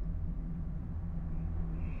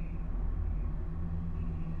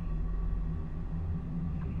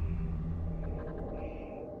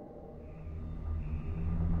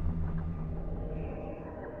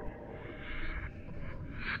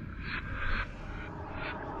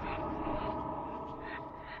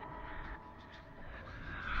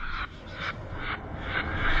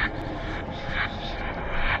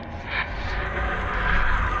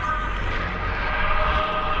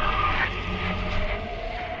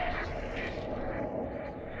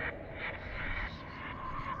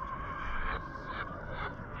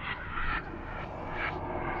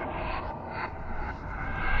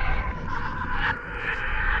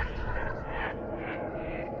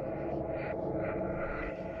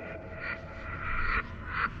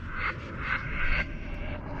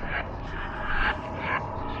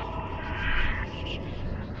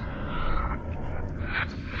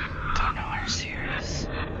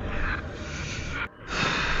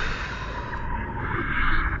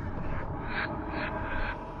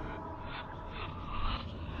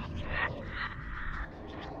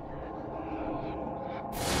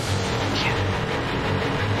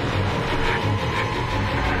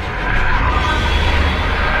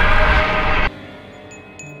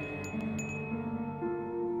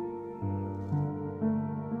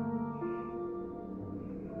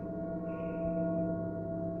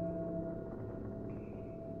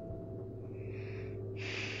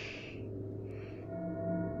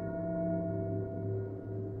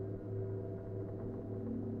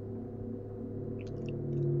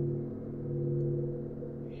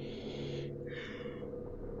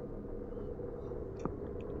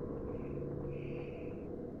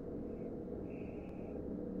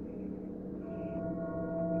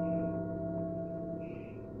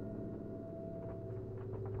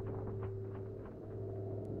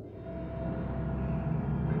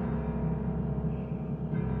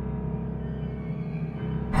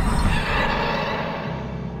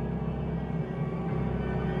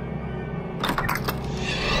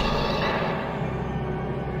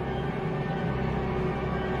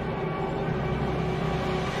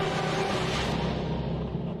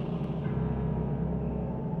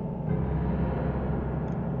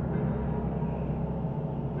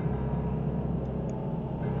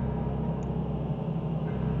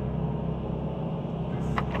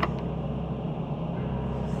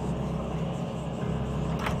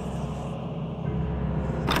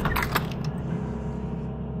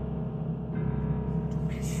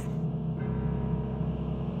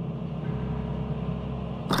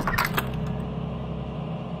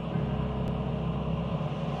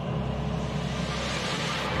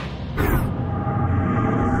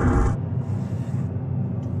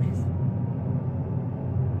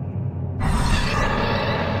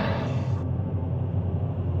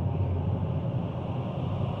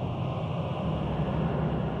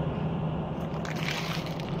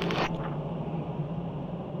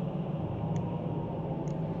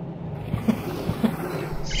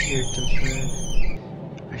 Here does red.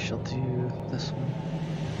 I shall do this one.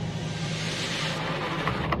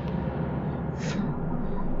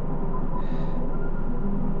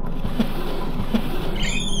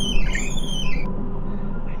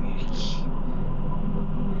 I need a key.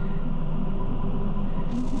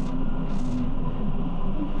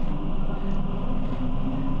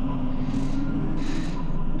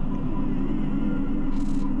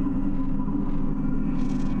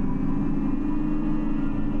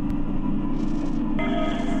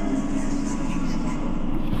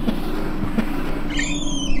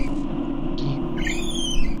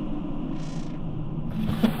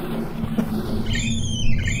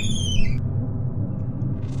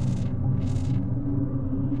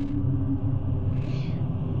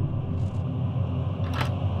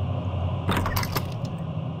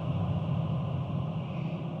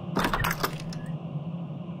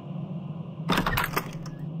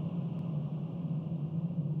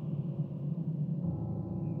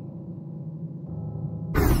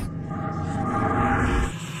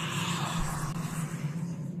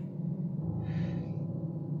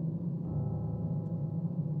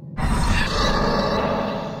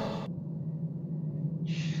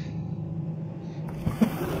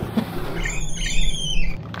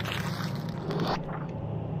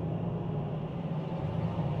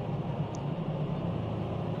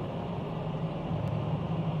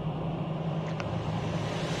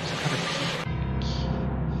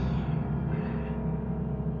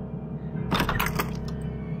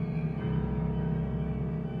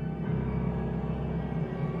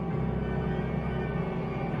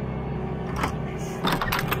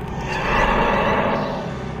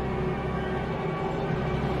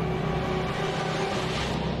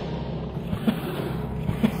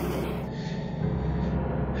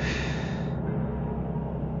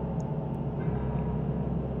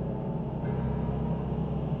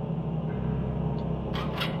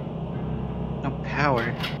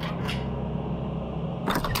 Power.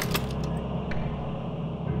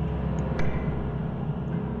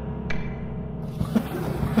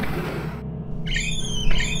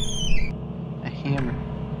 A hammer.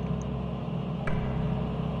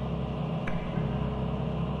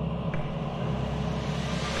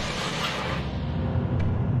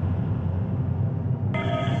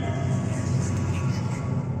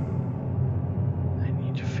 I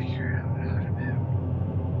need to figure out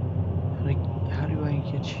how do I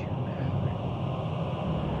get you power?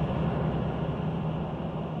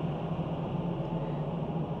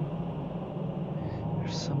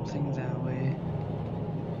 There's something that way.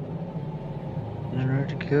 And in order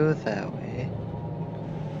to go that way,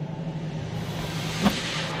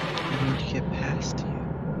 I need to get past you.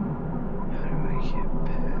 How do I get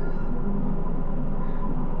past?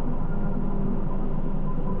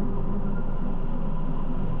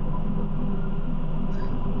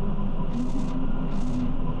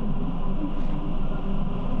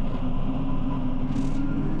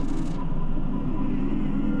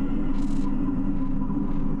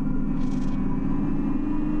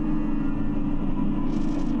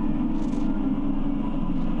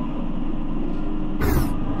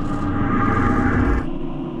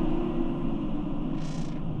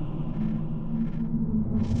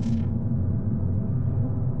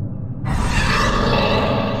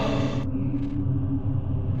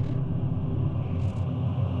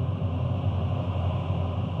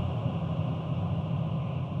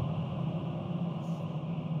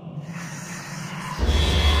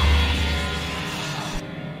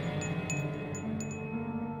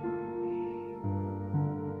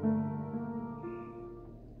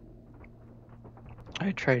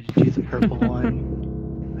 I tried to do the purple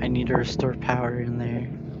one. I need to restore power in there.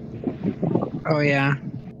 Oh yeah.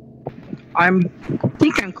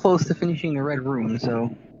 Think I'm close to finishing the red room, so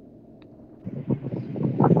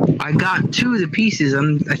I got 2 of the pieces.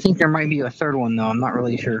 I think there might be a third one though. I'm not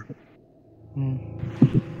really sure.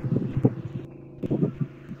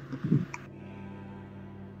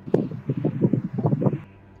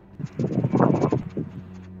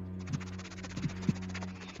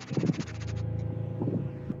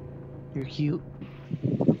 You're cute.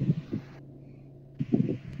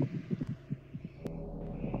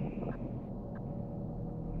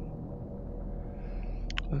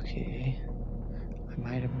 Okay. I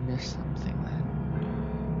might have missed something then.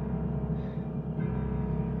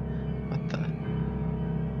 What the?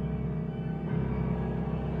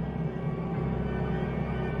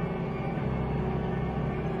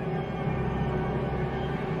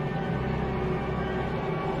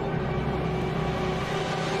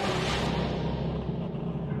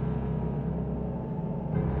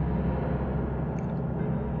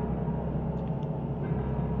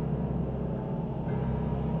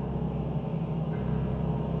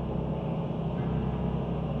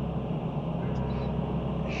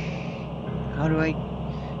 do I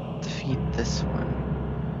defeat this one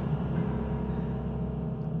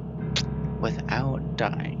without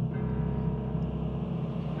dying?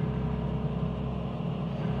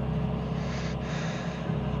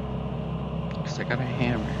 Because I got a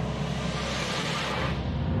hammer.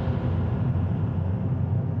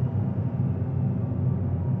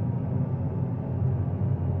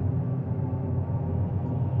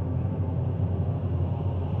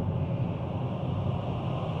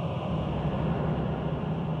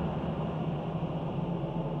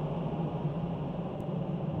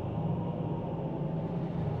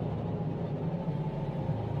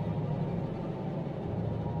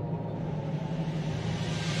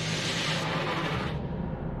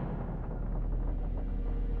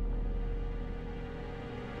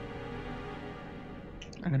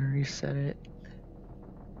 I'm gonna reset it.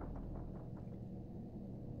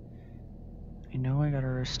 I know I gotta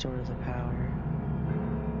restore the power.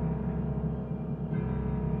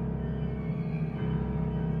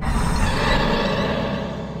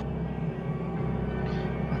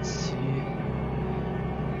 Let's see.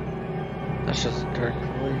 That's just a dark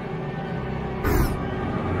void.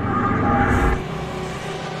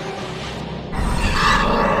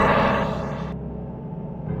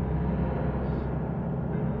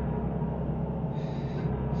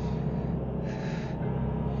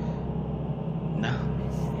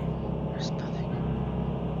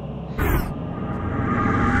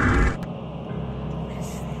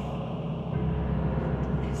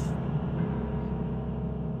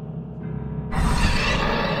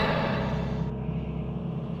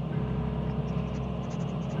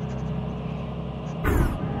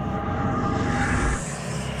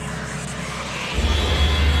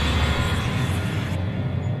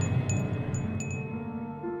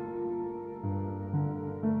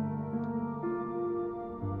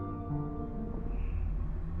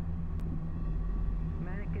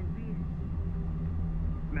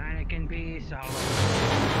 Mannequin beast.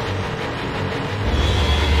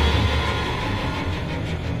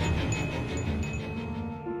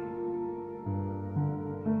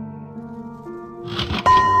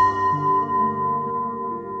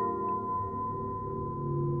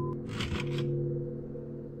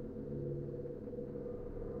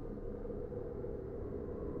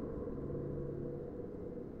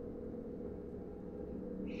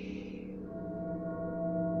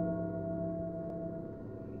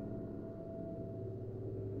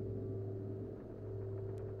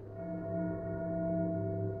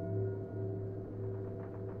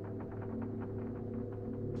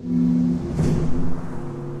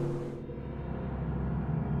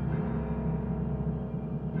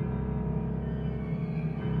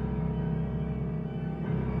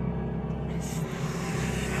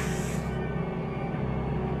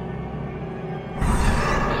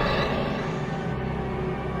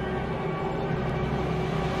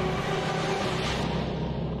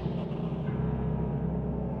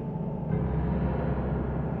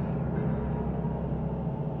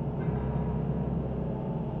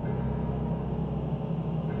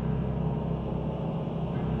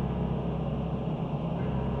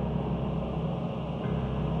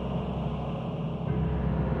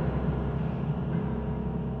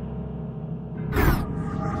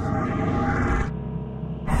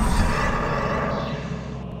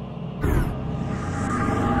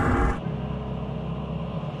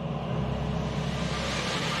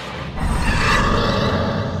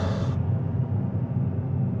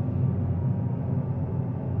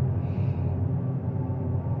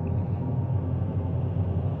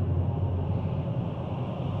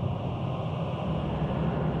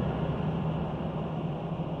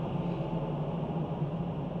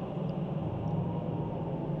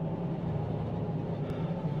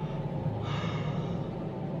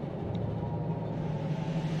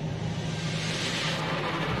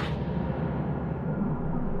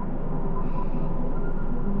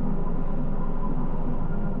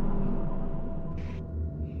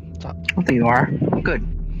 There you are. Good.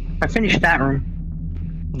 I finished that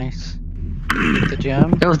room. Nice. The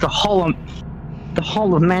gem? It was the hall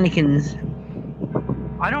of mannequins.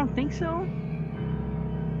 I don't think so.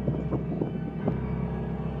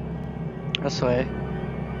 This way.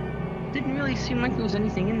 Didn't really seem like there was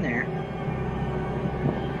anything in there.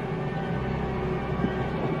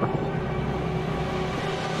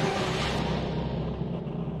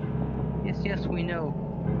 Yes, we know.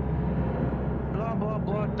 Blah blah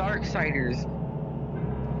blah, Darksiders.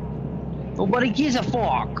 Nobody gives a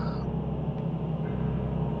fuck.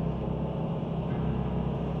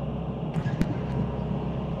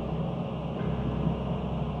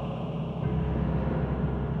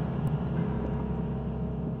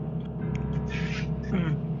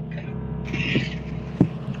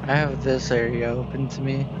 I have this area open to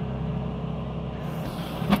me.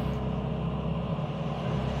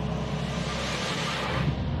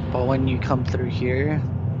 But when you come through here,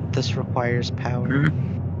 this requires power.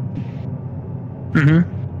 Mm-hmm.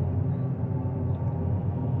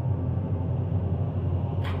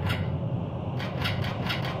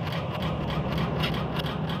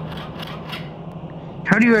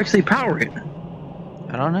 How do you actually power it?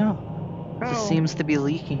 I don't know. It just seems to be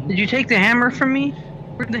leaking. Did you take the hammer from me?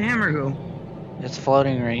 Where'd the hammer go? It's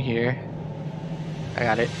floating right here. I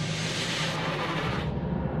got it.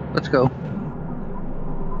 Let's go.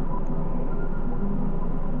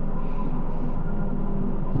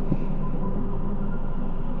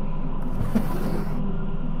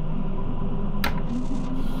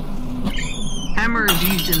 Hammer is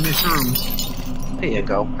used in this room. There you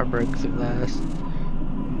go. I broke the glass.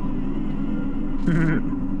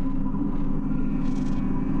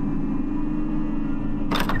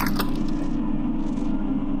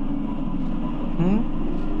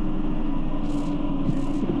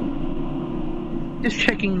 Just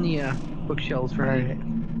checking the bookshelves for Right.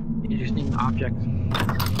 interesting objects.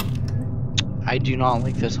 I do not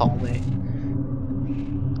like this hallway.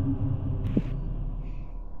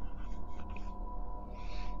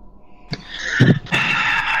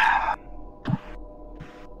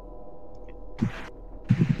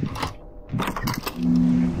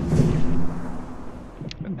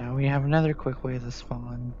 And now we have another quick way to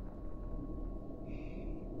spawn.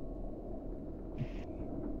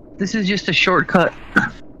 This is just a shortcut.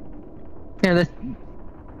 Yeah, that's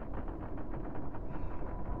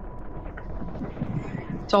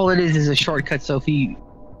all it is a shortcut, so if you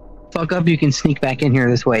fuck up, you can sneak back in here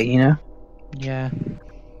this way, you know? Yeah.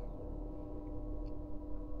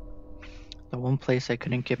 The one place I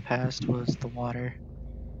couldn't get past was the water.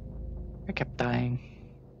 I kept dying.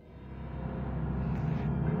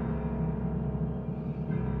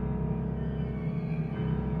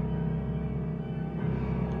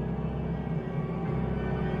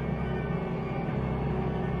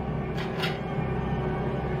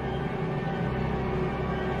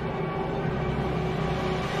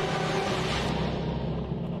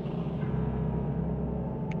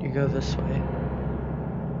 You go this way.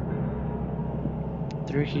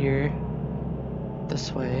 Through here.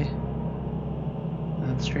 This way. And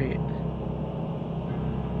then straight.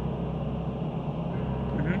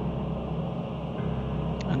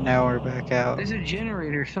 And now we're back out. There's a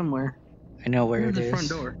generator somewhere. I know where Where's it the is. front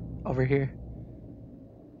door? Over here.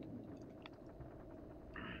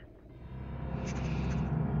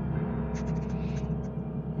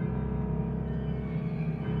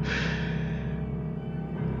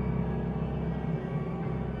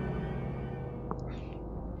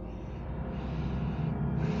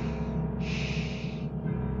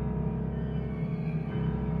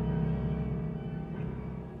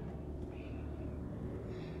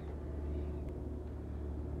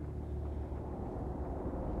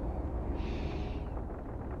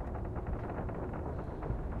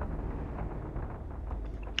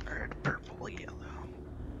 Red, purple, yellow.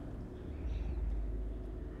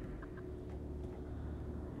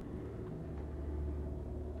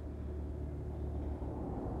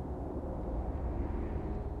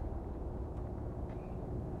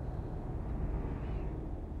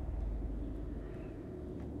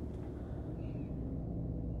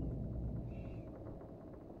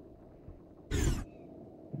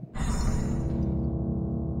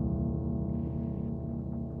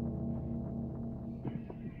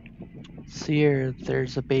 See here,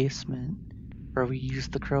 there's a basement where we use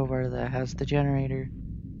the crowbar that has the generator.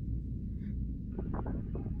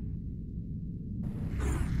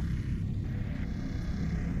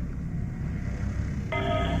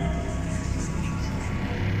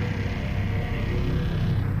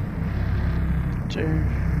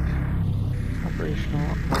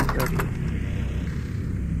 Operational already.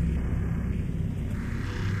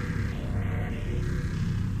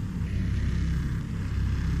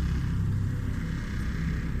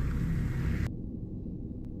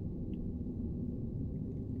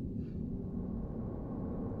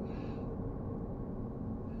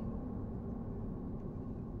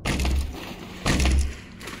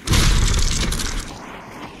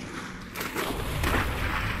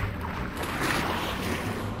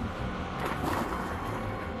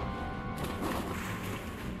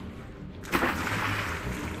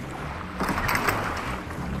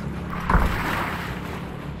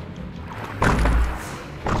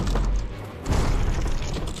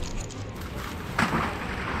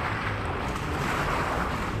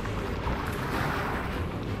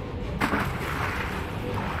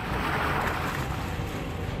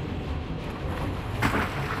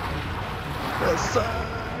 This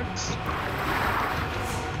sucks.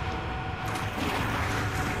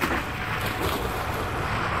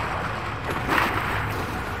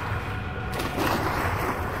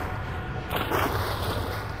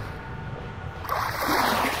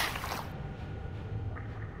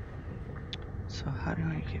 So how do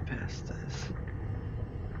I get past this?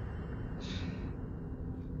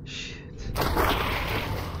 Shit.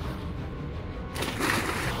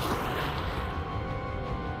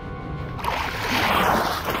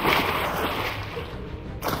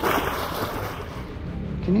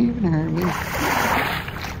 Can you even hurt me?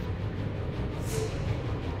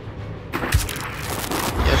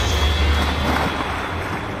 Yes.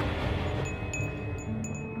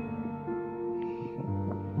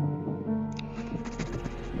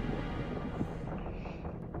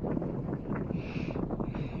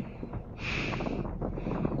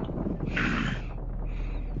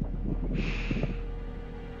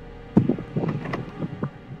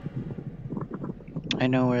 I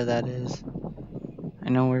know where that is. I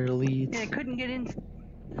know where it leads. Yeah, I couldn't get in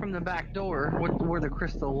from the back door where the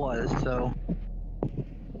crystal was, so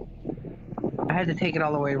I had to take it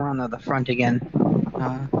all the way around to the front again.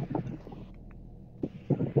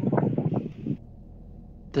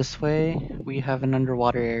 This way, we have an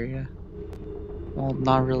underwater area. Well,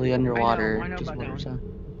 not really underwater, I know just about water that zone.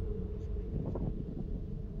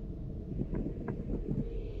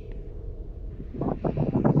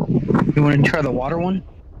 You want to try the water one?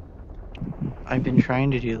 I've been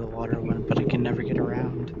trying to do the water one, but I can never get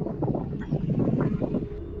around.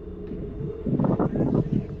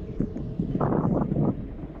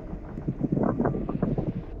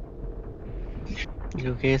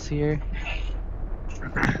 You okay, Seer?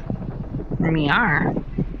 We are.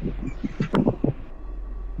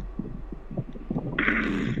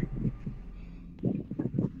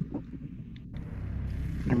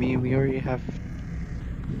 I mean, we already have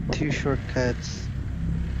 2 shortcuts.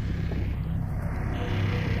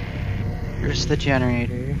 Here's the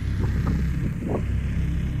generator.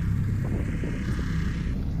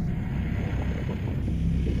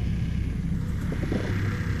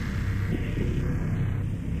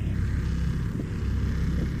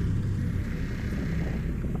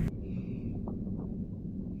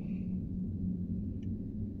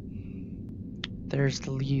 There's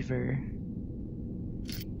the lever.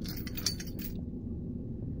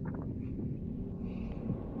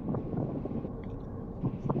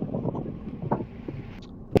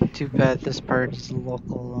 Too bad this part is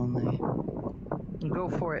local only. Go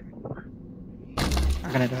for it.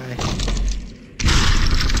 I'm gonna die.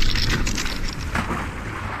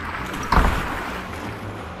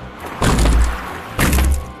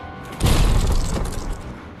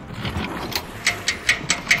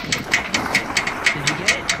 Did you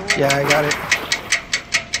get it? Cool. Yeah, I got it.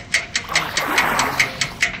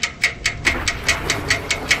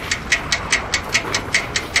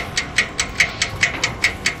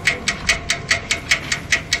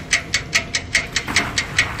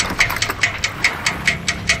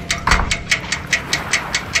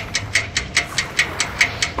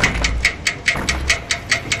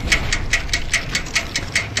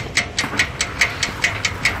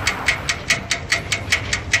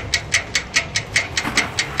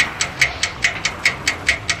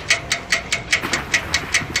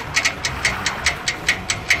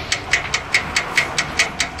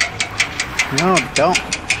 No, don't.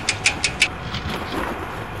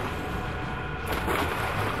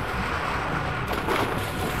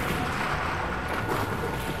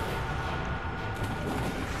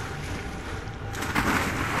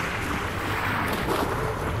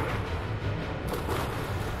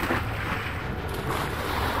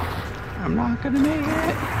 I'm not gonna make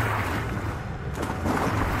it.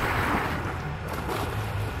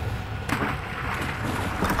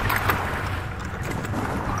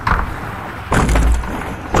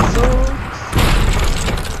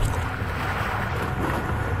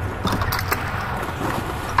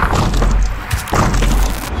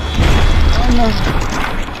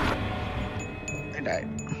 I died.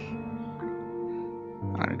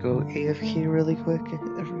 I'm gonna go AFK really quick,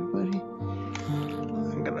 everybody.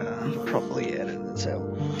 I'm gonna probably edit this out.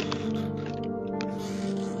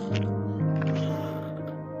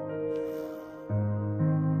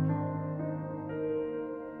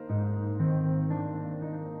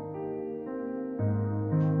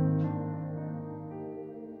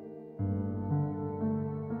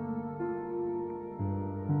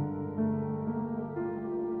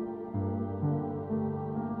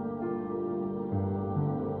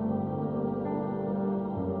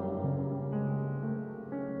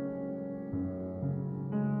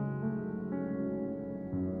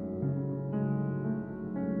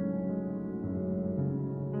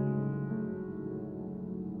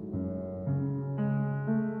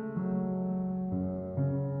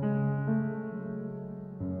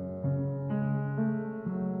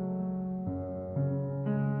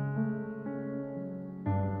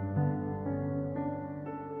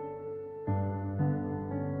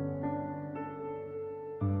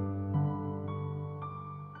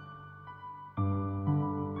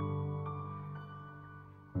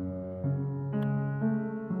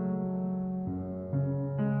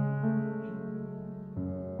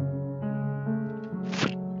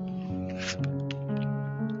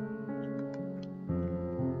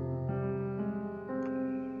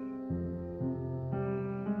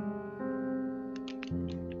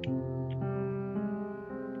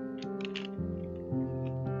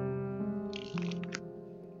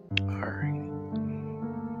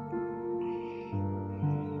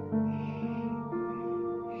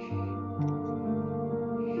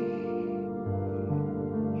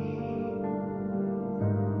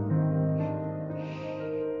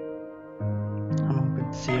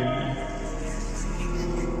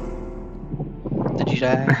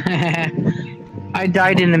 die? I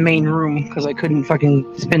died in the main room because I couldn't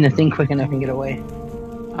fucking spin the thing quick enough and get away.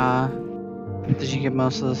 Did you get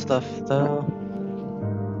most of the stuff though?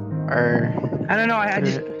 Or I don't know.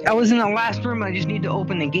 I was in the last room. I just need to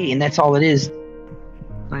open the gate, and that's all it is.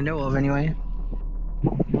 I know of anyway.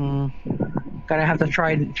 Gotta have to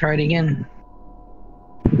try it again.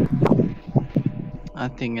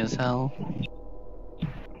 that thing is hell.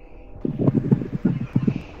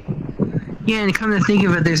 Yeah, and come to think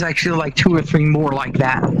of it, there's actually like 2 or 3 more like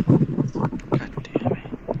that. God damn it.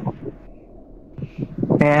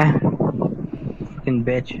 Yeah. Fucking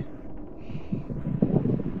bitch.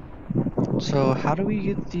 So how do we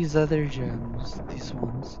get these other gems? These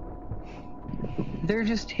ones? They're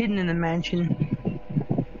just hidden in the mansion.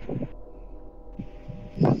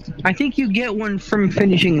 I think you get one from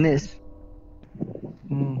finishing this.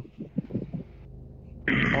 Well,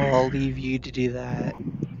 I'll leave you to do that.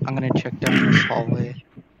 I'm gonna check down this hallway.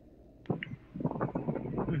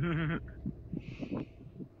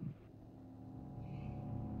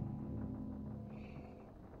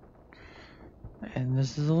 And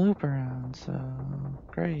this is a loop around, so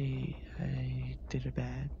great. I did it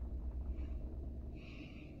bad.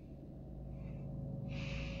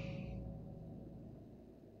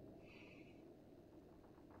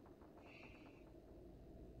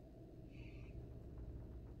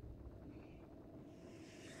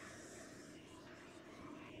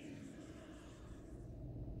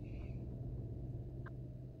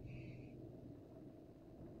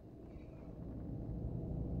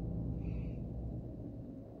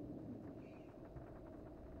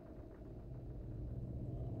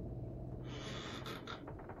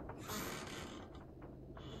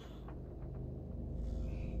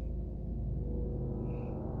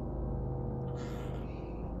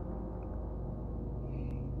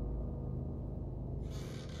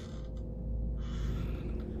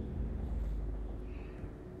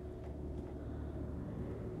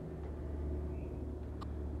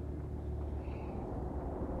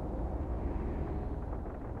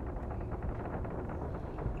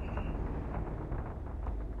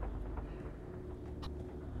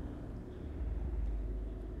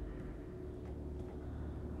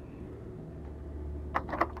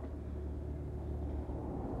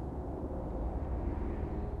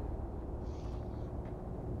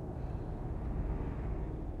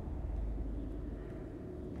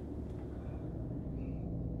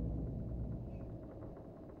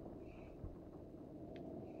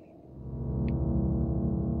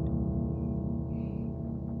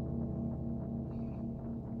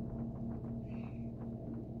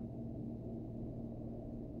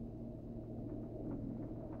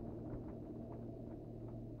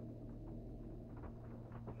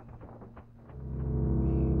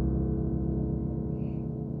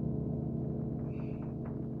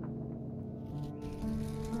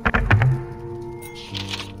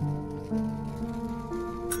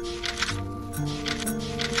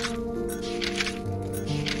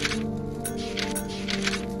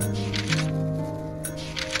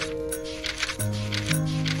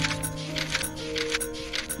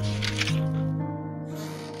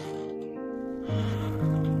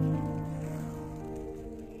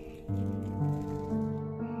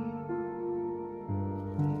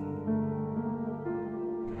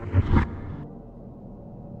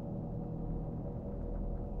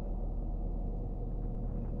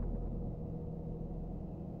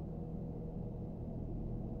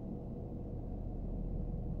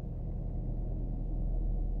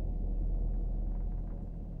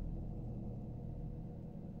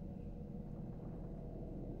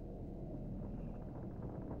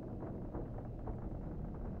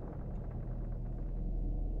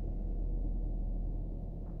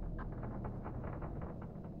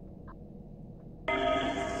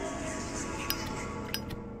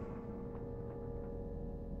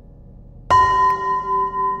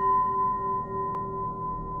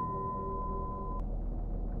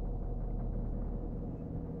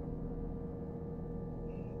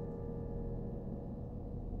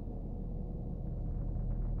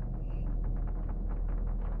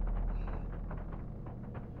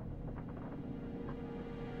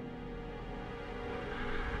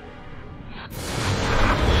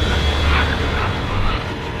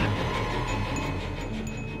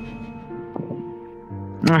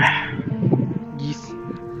 Yes.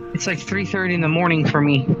 It's like 3:30 in the morning for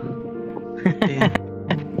me. Damn.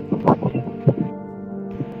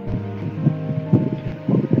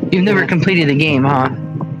 You've never completed the game, huh?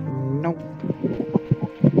 Nope.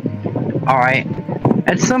 Alright.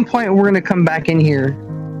 At some point, we're gonna come back in here.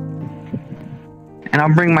 And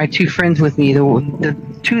I'll bring my 2 friends with me.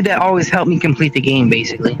 two that always help me complete the game,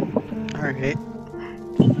 basically. Alright.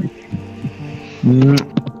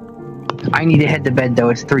 I need to head to bed though.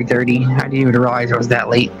 It's 3:30. I didn't even realize it was that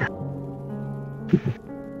late.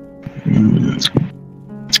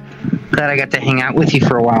 Glad I got to hang out with you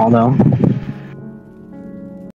for a while though.